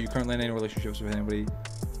 Are you currently in any relationships with anybody?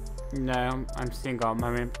 No, I'm single.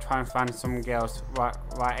 I'm trying to find some girls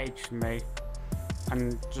right age to me,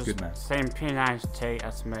 and just same personality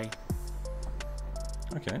as me.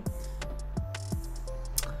 Okay.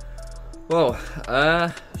 Well,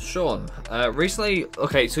 Shaun, recently,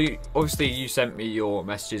 okay, so obviously you sent me your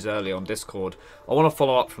messages earlier on Discord. I want to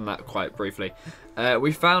follow up from that quite briefly.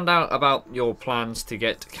 We found out about your plans to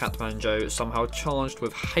get Catmanjo somehow charged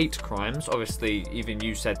with hate crimes. Obviously, even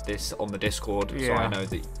you said this on the Discord, so I know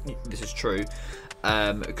that this is true.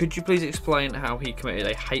 Could you please explain how he committed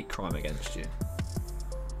a hate crime against you?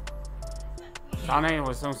 I know it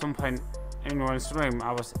was at some point in one room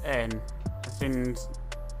I was in. I think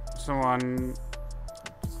someone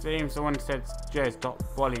said, "Joe,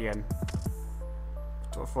 stop bullying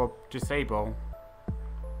for disabled."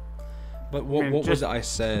 But what was it I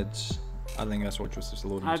said? I think that's what was just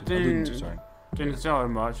alluding to. Didn't say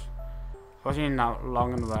much. Wasn't that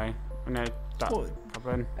long anyway. When that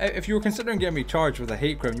happened. If you were considering getting me charged with a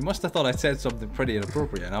hate crime, you must have thought I said something pretty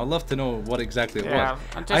inappropriate, and I would love to know what exactly it was.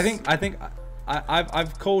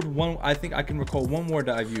 I've called one. I think I can recall one word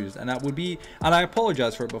that I've used, and that would be, and I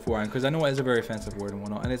apologize for it beforehand because I know it is a very offensive word and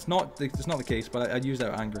whatnot, and it's not the case, but I used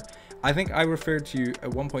that with anger. I think I referred to you at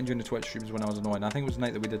one point during the Twitch streams when I was annoyed, and I think it was the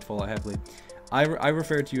night that we did fall out heavily. I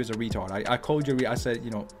referred to you as a retard. I called you, I said, you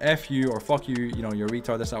know, F you or fuck you, you know, you're a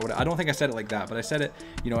retard, this, that, whatever. I don't think I said it like that, but I said it,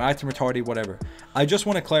 you know, acting retarded, whatever. I just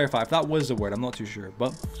want to clarify, if that was the word, I'm not too sure,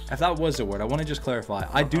 but if that was the word, I want to just clarify.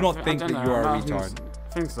 I do not think that you are a retard.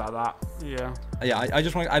 Things like that, yeah. Yeah,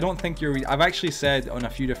 I don't think you're, I've actually said on a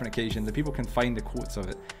few different occasions that people can find the quotes of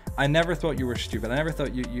it. I never thought you were stupid. I never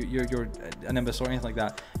thought you're an imbecile or anything like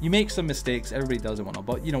that. You make some mistakes, everybody does and whatnot,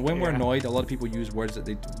 but you know, when we're annoyed, a lot of people use words that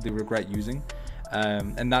they regret using.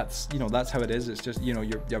 And that's, you know, that's how it is. It's just, you know,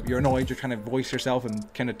 you're annoyed, you're trying to voice yourself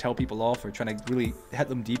and kind of tell people off, or trying to really hit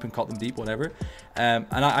them deep and cut them deep, whatever. And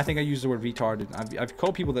I think I used the word retarded. I've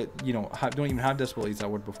called people that, you know, don't even have disabilities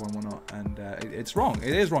that word before and whatnot, and it's wrong.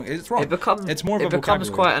 It is wrong. It's wrong. It's more of a becomes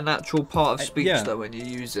vocabulary. quite a natural part of speech though when you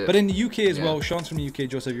use it. But in the UK as well, Shaun's from the UK,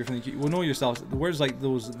 Joseph, you're from the UK. Well, know yourselves, the words like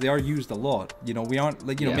those, they are used a lot. You know, we aren't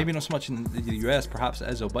like, you know, maybe not so much in the US, perhaps it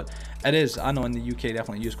is though, but it is. I know in the UK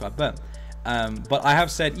definitely used quite a bit. But I have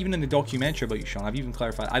said, even in the documentary about you, Shaun, I've even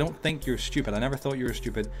clarified, I don't think you're stupid. I never thought you were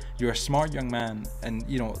stupid. You're a smart young man, and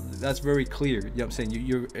you know, that's very clear. You know what I'm saying?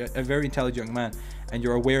 You're a very intelligent young man, and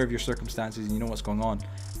you're aware of your circumstances, and you know what's going on.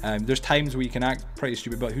 There's times where you can act pretty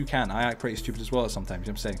stupid, but who can? I act pretty stupid as well sometimes,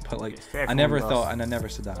 you know what I'm saying? But like, I never thought, and I never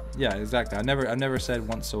said that. Yeah, exactly. I never said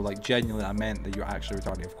once, so like genuinely I meant that you're actually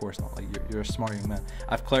retarded. Of course not. Like, you're a smart young man.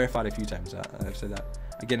 I've clarified a few times that I've said that.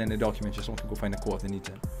 Again, in the documentary, someone can go find a quote if they need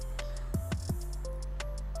to.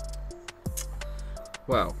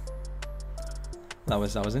 Well, that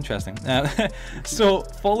was interesting. So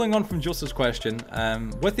following on from Joseph's question,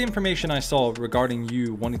 with the information I saw regarding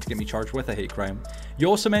you wanting to get me charged with a hate crime, you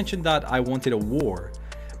also mentioned that I wanted a war.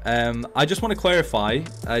 I just want to clarify,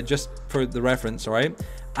 just for the reference, alright?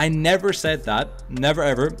 I never said that, never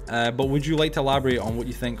ever, but would you like to elaborate on what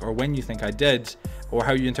you think, or when you think I did, or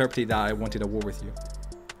how you interpret that I wanted a war with you?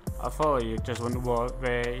 I thought you just want a war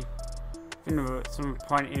with some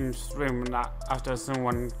point in this room that after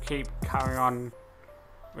someone keep carrying on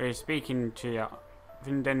with speaking to you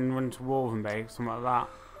then went to war with me, something like that.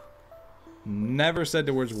 Never said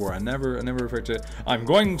the words war. I never referred to. I'm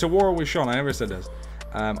going to war with Shaun. I never said this.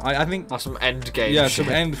 I think that's some end game. Yeah, shit.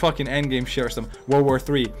 some fucking end game shit or some World War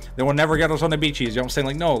III. They will never get us on the beaches. You know what I'm saying?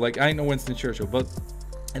 Like, no, like I ain't no Winston Churchill. But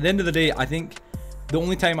at the end of the day, I think the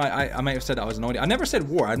only time I might have said that I was annoyed. I never said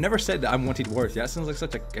war. I've never said that I wanted wars. Yeah, that sounds like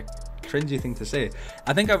such a cringy thing to say.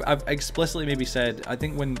 I think I've explicitly maybe said. I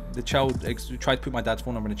think when the child tried to put my dad's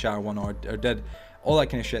phone number in the chat or whatnot, or did all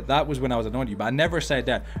that kind of shit, that was when I was annoyed at you. But I never said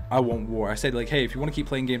that I want war. I said like, hey, if you want to keep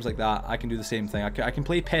playing games like that, I can do the same thing. I can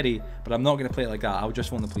play petty, but I'm not going to play it like that. I would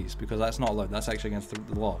just phone the police because that's not allowed. That's actually against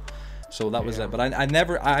the law. So that was it. But I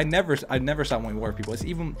never sat wanting war with people. It's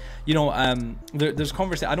even, you know, there's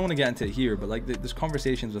conversation. I don't want to get into it here, but like there's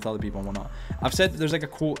conversations with other people and whatnot. I've said there's like a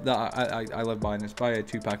quote that I live by, and it's by a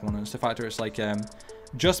Tupac one, and it's the fact that it's like,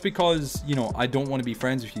 just because, you know, I don't want to be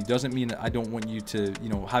friends with you doesn't mean that I don't want you to, you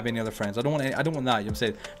know, have any other friends. I don't want that, you know what I'm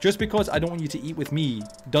saying? Just because I don't want you to eat with me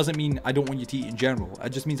doesn't mean I don't want you to eat in general. It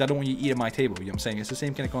just means I don't want you to eat at my table, you know what I'm saying? It's the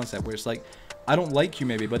same kind of concept where it's like, I don't like you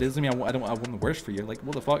maybe, but it doesn't mean I want the worst for you. Like,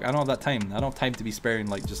 what the fuck? I don't have that time. I don't have time to be sparing,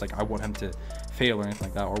 like, just like I want him to fail or anything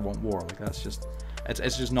like that, or want war. Like, that's just,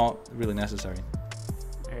 it's just not really necessary.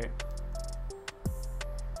 Yeah.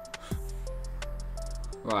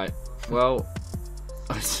 Right. Well,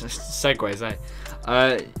 segues, eh?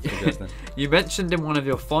 You mentioned in one of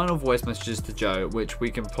your final voice messages to Joe, which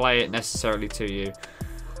we can play it necessarily to you,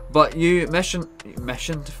 but you mentioned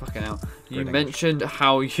fucking hell. You mentioned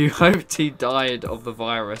how you hoped he died of the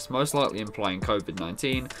virus, most likely implying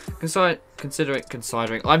COVID-19. Considering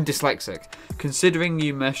I'm dyslexic. Considering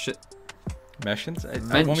you mentioned.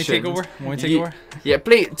 Want me to take over? Yeah,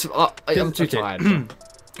 please. I'm too tired.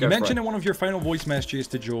 You mentioned in one of your final voice messages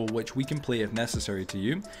to Joe, which we can play if necessary to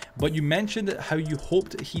you, but you mentioned how you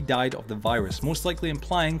hoped he died of the virus, most likely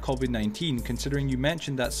implying COVID-19. Considering you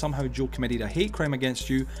mentioned that somehow Joe committed a hate crime against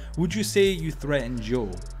you, would you say you threatened Joe?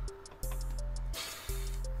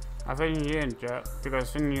 I think you didn't, Joe,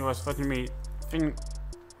 because when you was fucking me,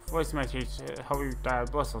 voice message, how you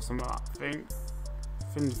died was or something. I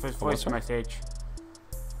think voice message.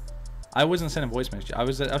 I wasn't sending voice messages. I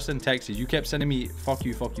was sending texts. You kept sending me fuck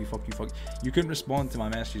you, fuck you, fuck you, fuck you. You couldn't respond to my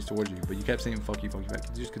messages towards you, but you kept saying fuck you,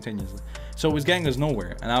 just continuously. So it was getting us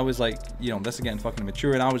nowhere. And I was like, you know, this is getting fucking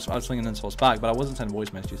immature. And I was slinging insults back, but I wasn't sending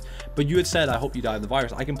voice messages. But you had said, I hope you die of the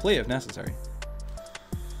virus. I can play it if necessary.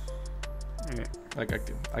 Yeah. Like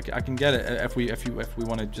I can get it if you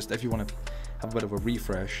want to have a bit of a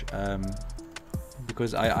refresh.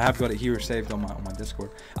 Because I have got it here saved on my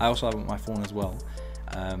Discord. I also have it on my phone as well.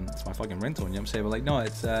 It's my fucking ringtone, you know what I'm saying? But like, no,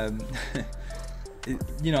 it's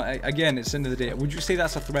you know, again, it's the end of the day. Would you say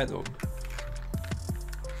that's a threat though?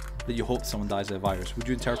 That you hope someone dies of a virus? Would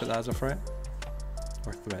you interpret that as a threat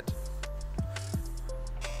or threat?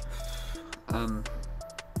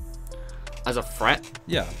 As a threat?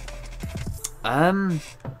 Yeah. I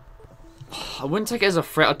wouldn't take it as a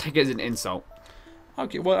threat. I'd take it as an insult.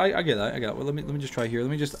 Okay, well, I get that. I get that. Well, let me just try here.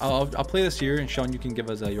 I'll play this here, and Shaun, you can give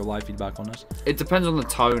us your live feedback on this. It depends on the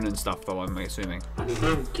tone and stuff, though. I'm assuming.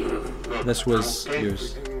 This was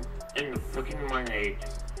yours. In the fucking my age,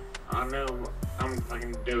 I know what I'm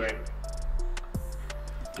fucking doing.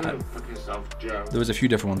 Go fuck yourself, Joe. There was a few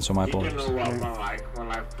different ones, so my apologies. You don't know what my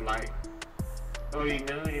life like. Oh, you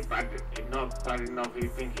know it's not bad enough you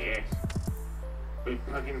think it is. But it's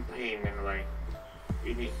fucking pain anyway.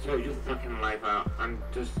 You need to sort your fucking life out and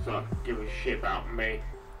just stop giving a shit about me.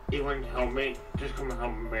 You want to help me? Just come and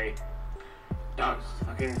help me. That's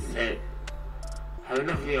fucking sick. Have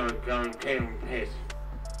enough of you going getting pissed.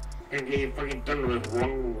 And get you fucking done with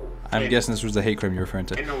one. I'm guessing this was the hate crime you're referring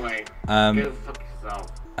to. In a way. Go fuck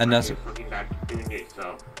yourself. And that's your fucking dad doing it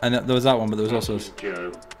yourself. And there was that one, but there was also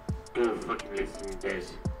Joe. Go fucking listen to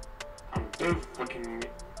this. I'm done fucking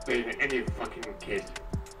being any fucking kid.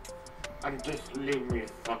 And just leave me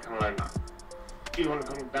fucking alone. Do you want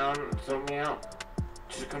to come down and sort me out?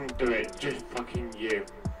 Just come do it. Just fucking you.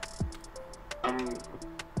 I've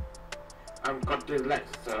got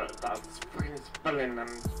dyslexia. That's fucking spelling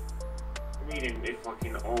and reading is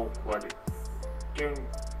fucking awkward. Don't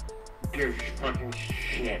give fucking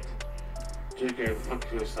shit. Just go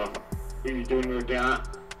fuck yourself. If you're doing your dad,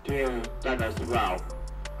 do your dad as well.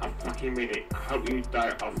 I fucking mean it. I hope you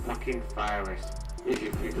die of fucking virus. If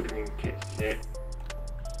you fucking kid shit.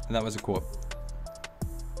 And that was a quote.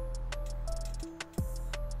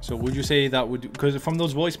 So would you say that would, because from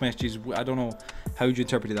those voice messages, I don't know how would you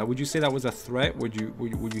interpret that. Would you say that was a threat? Were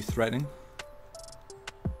you threatening?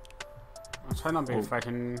 I'm trying not to be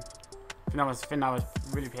threatening. I was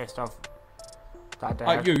really pissed off that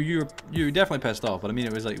day. You're definitely pissed off, but I mean,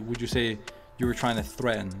 it was like, would you say you were trying to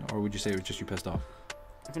threaten, or would you say it was just you pissed off?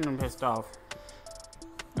 I think I'm pissed off.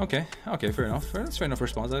 Okay, fair enough. That's fair enough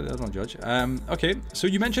response. I don't judge. Okay, so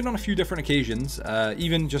you mentioned on a few different occasions,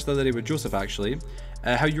 even just the other day with Joseph actually,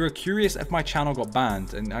 how you were curious if my channel got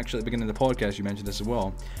banned, and actually at the beginning of the podcast you mentioned this as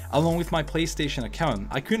well, along with my PlayStation account.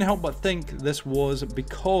 I couldn't help but think this was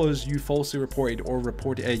because you falsely reported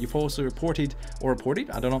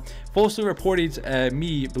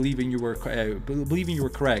me believing you were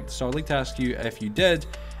correct. So I'd like to ask you if you did,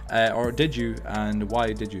 or did you, and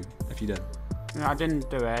why did you, if you did? No, I didn't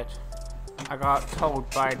do it. I got told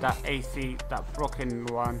by that AC, that broken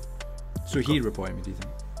one. So he reported me, do you think?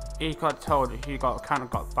 He got told his account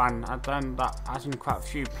got banned. I've done that asking quite a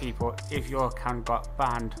few people if your account got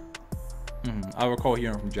banned. I recall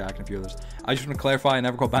hearing from Jack and a few others. I just want to clarify, I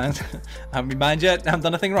never got banned. I haven't been banned yet. I haven't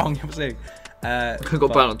done anything wrong. I'm saying. I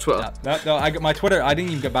got banned on Twitter. No, I got my Twitter. I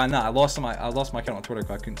didn't even get banned. That I lost my account on Twitter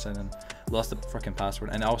because I couldn't sign in. Lost the freaking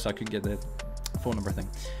password, and also I couldn't get the phone number thing.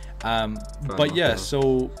 But yeah,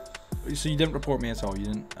 so you didn't report me at all. You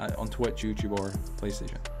didn't on Twitch, YouTube, or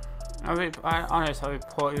PlayStation. I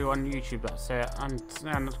report you on YouTube. That's it. And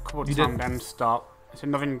a couple of times then stop. So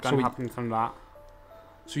nothing gonna happen from that.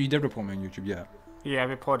 So you did report me on YouTube, yeah? Yeah, I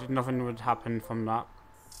reported nothing would happen from that.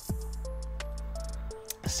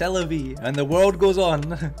 C'est la vie, and the world goes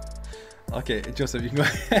on. Okay, Joseph, you can go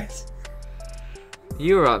ahead.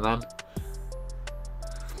 You're right, man.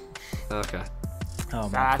 Okay. Oh,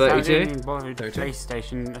 man. 32?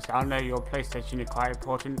 PlayStation. I know your PlayStation is quite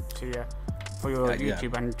important to you for your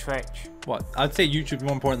YouTube and Twitch. What? I'd say YouTube's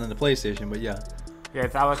more important than the PlayStation, but yeah. Yeah,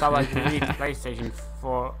 that was you need the PlayStation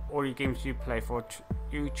for all your games you play for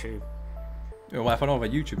YouTube. Well, if I know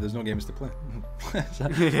about YouTube, there's no games to play.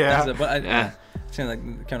 Yeah. But I sound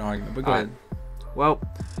like kind of argument. But go ahead. Well,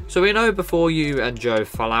 so we know before you and Joe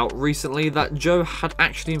fell out recently that Joe had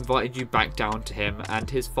actually invited you back down to him and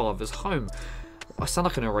his father's home. I sound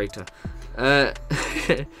like a narrator.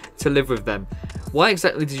 To live with them. Why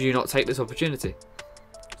exactly did you not take this opportunity?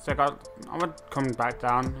 So I would come back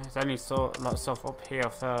down. There's only a lot of stuff up here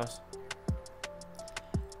first.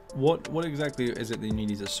 What exactly is it that you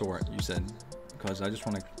needed to sort? You said, because I just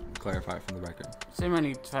want to clarify it from the record. So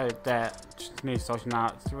many debt just need sorting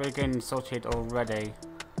out. It's really getting sorted already.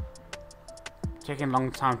 Taking a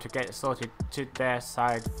long time to get sorted to their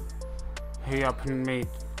side. Who helping me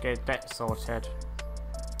get debt sorted?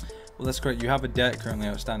 Well, that's correct. You have a debt currently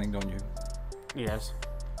outstanding, don't you? Yes,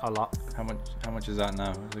 a lot. How much is that now?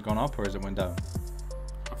 Has it gone up or has it went down?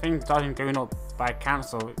 I think it's starting going up by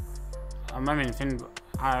council. I remember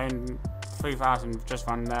I own 3,000 just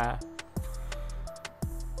from there.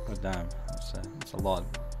 Oh damn, that's a lot.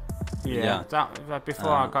 Yeah. That before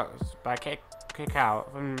I got by kick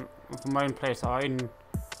out from my own place, I own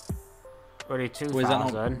really 2,000. Well, is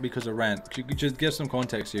that not because of rent? Could you just give some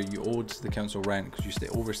context here? You owed the council rent because you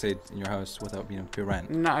overstayed in your house without being able to pay rent.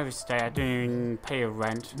 Not overstay. I didn't even pay a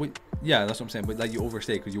rent. Wait, yeah, that's what I'm saying. But like you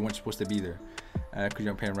overstayed because you weren't supposed to be there because you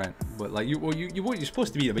weren't paying rent. But like you're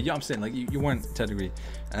supposed to be there. But yeah, I'm saying like you weren't to a degree.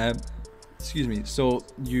 Excuse me. So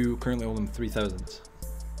you currently owe them 3,000.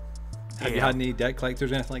 Have you had any debt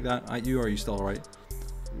collectors or anything like that at you, or are you still alright?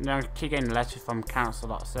 No, I keep getting letters from council.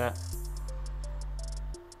 That's it.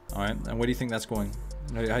 Alright, and where do you think that's going?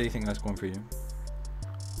 How do you think that's going for you?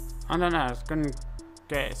 I don't know. It's going to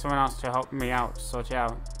get someone else to help me out, sort it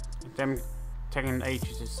out. Them taking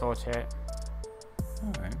ages to sort it.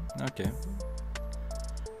 Alright, okay.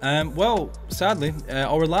 Well, sadly,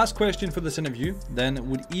 our last question for this interview then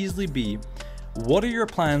would easily be, what are your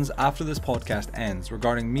plans after this podcast ends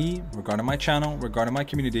regarding me, regarding my channel, regarding my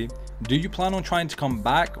community? Do you plan on trying to come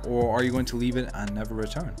back, or are you going to leave it and never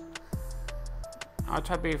return? I'll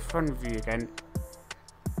try to be fun with you again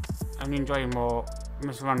and enjoy more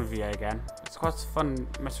mess around with you again. It's quite fun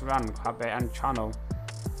mess around quite a bit and channel.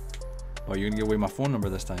 Well, you're gonna give away my phone number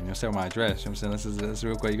this time. You're gonna say my address. You know what I'm saying? This is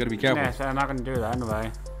real quick. You gotta be careful. Yeah, so I'm not gonna do that anyway.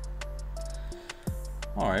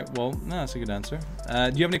 Alright, well, no, that's a good answer. Do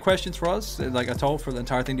you have any questions for us, like at all, for the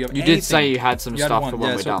entire thing? Do you have You anything? did say you had some stuff for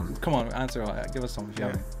when we're done. Come on, answer. Give us some if you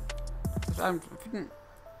have any.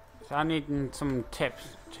 So I need some tips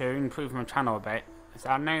to improve my channel a bit. So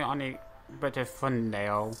I know I need a better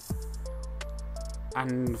thumbnail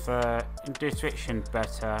and the description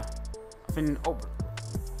better. I think I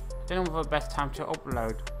don't know what the best time to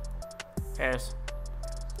upload is.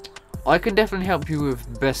 I can definitely help you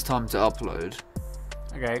with best time to upload.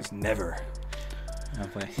 Okay. It's never.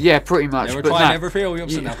 Yeah, pretty much. Never but try, never fail.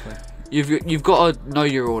 You've got to know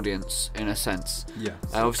your audience in a sense. Yeah.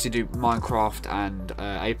 I obviously do Minecraft and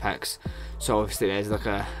Apex, so obviously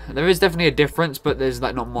there is definitely a difference, but there's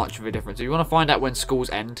like not much of a difference. If you want to find out when schools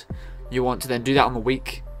end, You want to then do that on the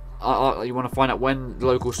week. You want to find out when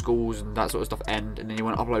local schools and that sort of stuff end, and then you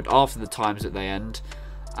want to upload after the times that they end.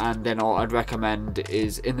 And then what I'd recommend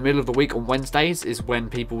is in the middle of the week on Wednesdays is when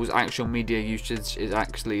people's actual media usage is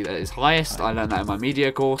actually at its highest. I learned that in my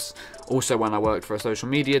media course. Also when I worked for a social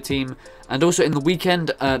media team. And also in the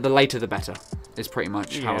weekend, the later the better is pretty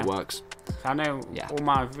much how it works. I know all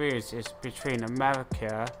my views is between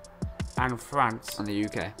America and France. And the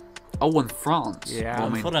UK. Oh, and France. Yeah. Well,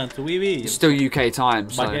 I mean, France, oui, oui. it's still UK time.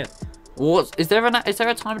 So. Is there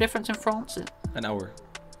a time difference in France? An hour.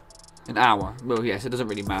 An hour. Well, yes, it doesn't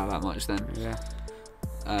really matter that much then.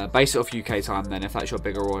 Yeah. Base it off UK time then, if that's your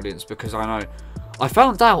bigger audience, because I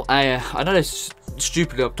found out. I know this is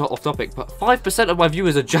stupidly off topic, but 5% of my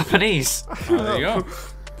viewers are Japanese. Oh, there you go.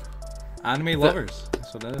 Anime lovers.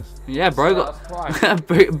 That's what it is. Yeah, bro.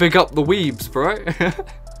 Big up the weebs, bro.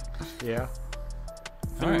 Yeah.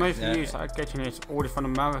 I think most views I get is all from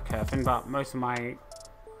America. I think that most of my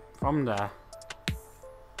from there.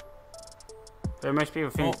 But most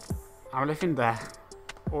people think I'm living there.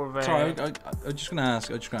 Or sorry, I'm just gonna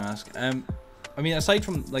ask. I mean, aside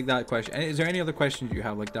from like that question, is there any other questions you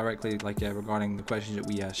have, like directly, like regarding the questions that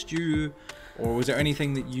we asked you, or was there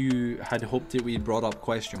anything that you had hoped that we had brought up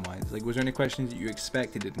question-wise? Like, was there any questions that you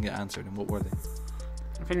expected didn't get answered, and what were they?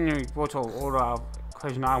 I think you brought up all the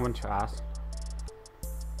questions I want to ask.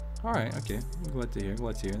 All right, okay. I'm glad to hear.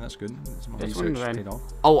 That's good. That's my This research one paid off.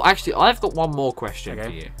 Oh, actually, I've got one more question Okay.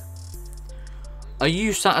 for you. Are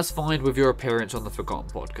you satisfied with your appearance on the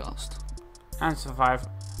Forgotten podcast? And survive.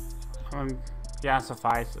 Yeah,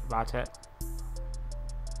 survive about it.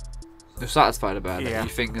 You're satisfied about it? Yeah. You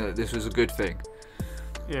think that this was a good thing?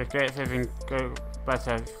 Yeah, get everything go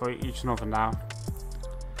better for each other now.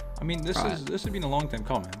 I mean, this has been a long time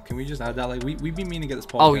coming. Can we just add that? Like, we've been meaning to get this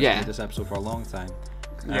podcast, Oh, yeah. this episode for a long time.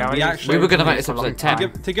 Yeah, we were going to make this episode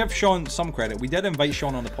 10. To give Shaun some credit, we did invite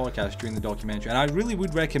Shaun on the podcast during the documentary, and I really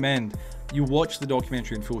would recommend you watch the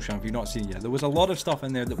documentary in full, Shaun, if you've not seen it yet. There was a lot of stuff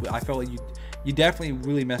in there that I felt like you definitely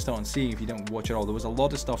really missed out on seeing if you didn't watch it all. There was a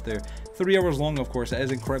lot of stuff there. 3 hours long, of course. It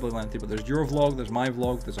is incredibly lengthy, but there's your vlog, there's my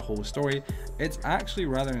vlog, there's a whole story. It's actually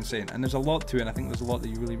rather insane, and there's a lot to it, and I think there's a lot that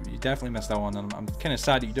you definitely missed out on, and I'm kind of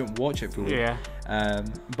sad that you didn't watch it fully. Yeah.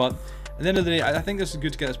 But at the end of the day, I think this is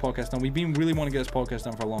good to get this podcast done. We've been really want to get this podcast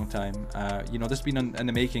done for a long time. You know, this has been in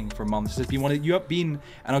the making for months. This has been you have been,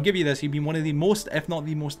 and I'll give you this, you've been one of the most, if not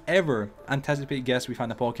the most ever anticipated guests we've had in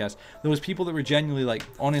the podcast. There was people that were genuinely, like,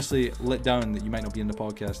 honestly let down that you might not be in the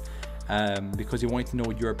podcast because they wanted to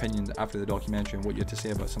know your opinions after the documentary and what you had to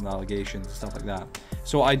say about some of the allegations and stuff like that.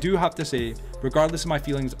 So I do have to say, regardless of my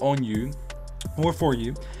feelings on you or for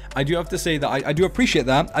you, I do have to say that I do appreciate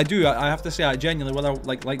that. I have to say, I genuinely, whether I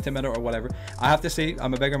like to admit it or whatever, I have to say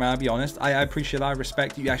I'm a bigger man, I'll be honest. I appreciate that. I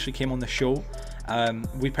respect that you actually came on the show.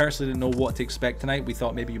 We personally didn't know what to expect tonight. We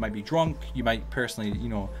thought maybe you might be drunk, you might personally, you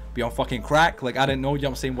know, be on fucking crack. Like, I didn't know, you know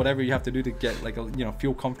what I'm saying, whatever you have to do to get, like, you know,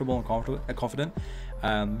 feel comfortable and confident.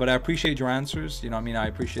 But I appreciate your answers, you know what I mean. I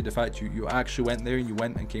appreciate the fact you actually went there and you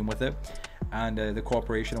went and came with it, and the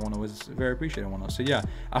cooperation I was very appreciated. So yeah,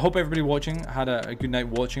 I hope everybody watching had a good night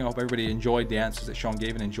watching. I hope everybody enjoyed the answers that Shaun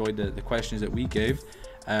gave and enjoyed the questions that we gave.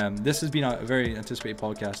 This has been a very anticipated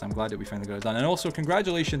podcast. I'm glad that we finally got it done, and also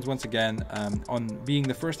congratulations once again on being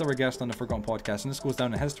the first ever guest on the Forgotten podcast. And this goes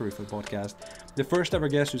down in history for the podcast. The first ever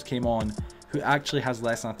guest who came on who actually has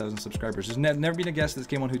less than 1,000 subscribers. There's never been a guest that's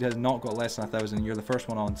came on who has not got less than 1,000. You're the first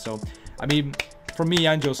one on. So I mean, from me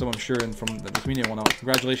and Joseph, I'm sure, and from the community and whatnot,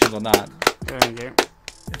 congratulations on that. Thank you.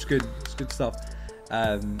 It's good stuff.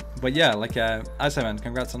 But yeah, like as I said, man,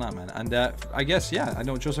 congrats on that, man. And I guess, yeah, I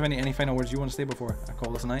know, Joseph, any final words you want to say before I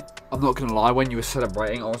call this a night? I'm not gonna lie, when you were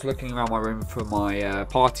celebrating, I was looking around my room for my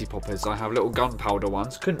party poppers. I have little gunpowder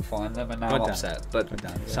ones, couldn't find them, and now I'm upset. But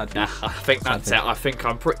nah, I think that's it. I think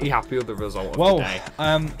I'm pretty happy with the result of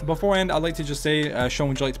today. Before I end, I'd like to just say, Shaun,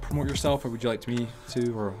 would you like to promote yourself, or would you like me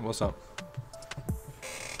to, or what's up?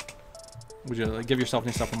 Would you give yourself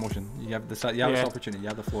any self-promotion? You have this opportunity. You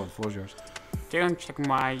have the floor. The floor is yours. Do check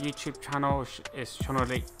my YouTube channel. It's Shaun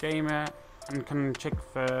Elite Gamer, and can check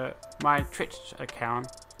for my Twitch account.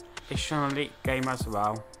 It's Shaun Elite Gamer as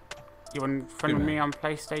well. You want to friend me on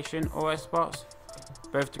PlayStation or Xbox?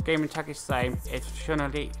 Both the gaming tag is the same. It's Shaun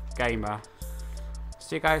Elite Gamer.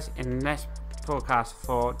 See you guys in the next broadcast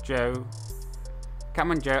for Joe,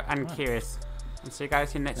 Cameron Joe, and Kiris. And see you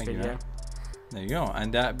guys in the next video. There you go.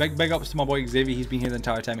 And big ups to my boy Xavier. He's been here the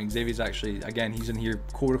entire time. Xavier's actually, again, he's in here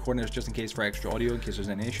co-recording this just in case for extra audio, in case there's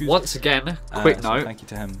any issues. Once again, quick note. Thank you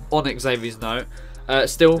to him. On Xavier's note.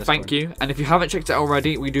 Still, thank you. And if you haven't checked it out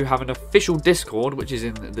already, we do have an official Discord, which is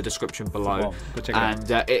in the description below. Go check it out.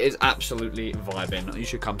 And it is absolutely vibing. You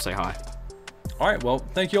should come say hi. Alright, well,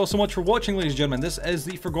 thank you all so much for watching, ladies and gentlemen. This is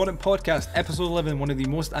the Forgotten Podcast, episode 11, one of the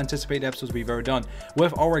most anticipated episodes we've ever done,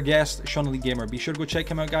 with our guest, Shaun Elite Gamer. Be sure to go check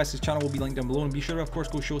him out, guys. His channel will be linked down below, and be sure to, of course,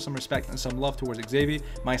 go show some respect and some love towards Xavier,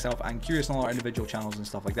 myself, and Curious on all our individual channels and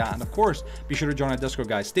stuff like that. And, of course, be sure to join our Discord,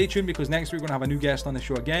 guys. Stay tuned, because next week we're going to have a new guest on the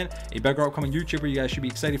show again, a bigger upcoming YouTuber. You guys should be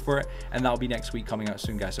excited for it, and that'll be next week coming out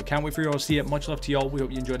soon, guys. So can't wait for you all to see it. Much love to y'all. We hope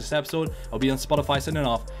you enjoyed this episode. I'll be on Spotify signing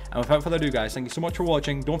off. And without further ado, guys, thank you so much for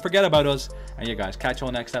watching. Don't forget about us. And yeah, guys, catch you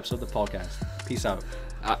on next episode of the podcast. Peace out.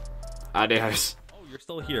 Adios. Oh, you're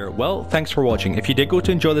still here. Well, thanks for watching. If you did go to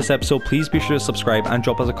enjoy this episode, please be sure to subscribe and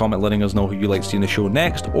drop us a comment letting us know who you'd like to see in the show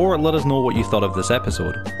next, or let us know what you thought of this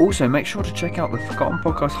episode. Also, make sure to check out the Forgotten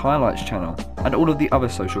Podcast Highlights channel and all of the other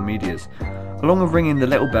social medias, along with ringing the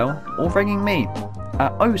little bell or ringing me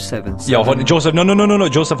at 077. Yo, Joseph, no,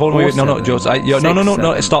 Joseph, hold on, wait, no, Joseph,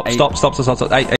 no, stop.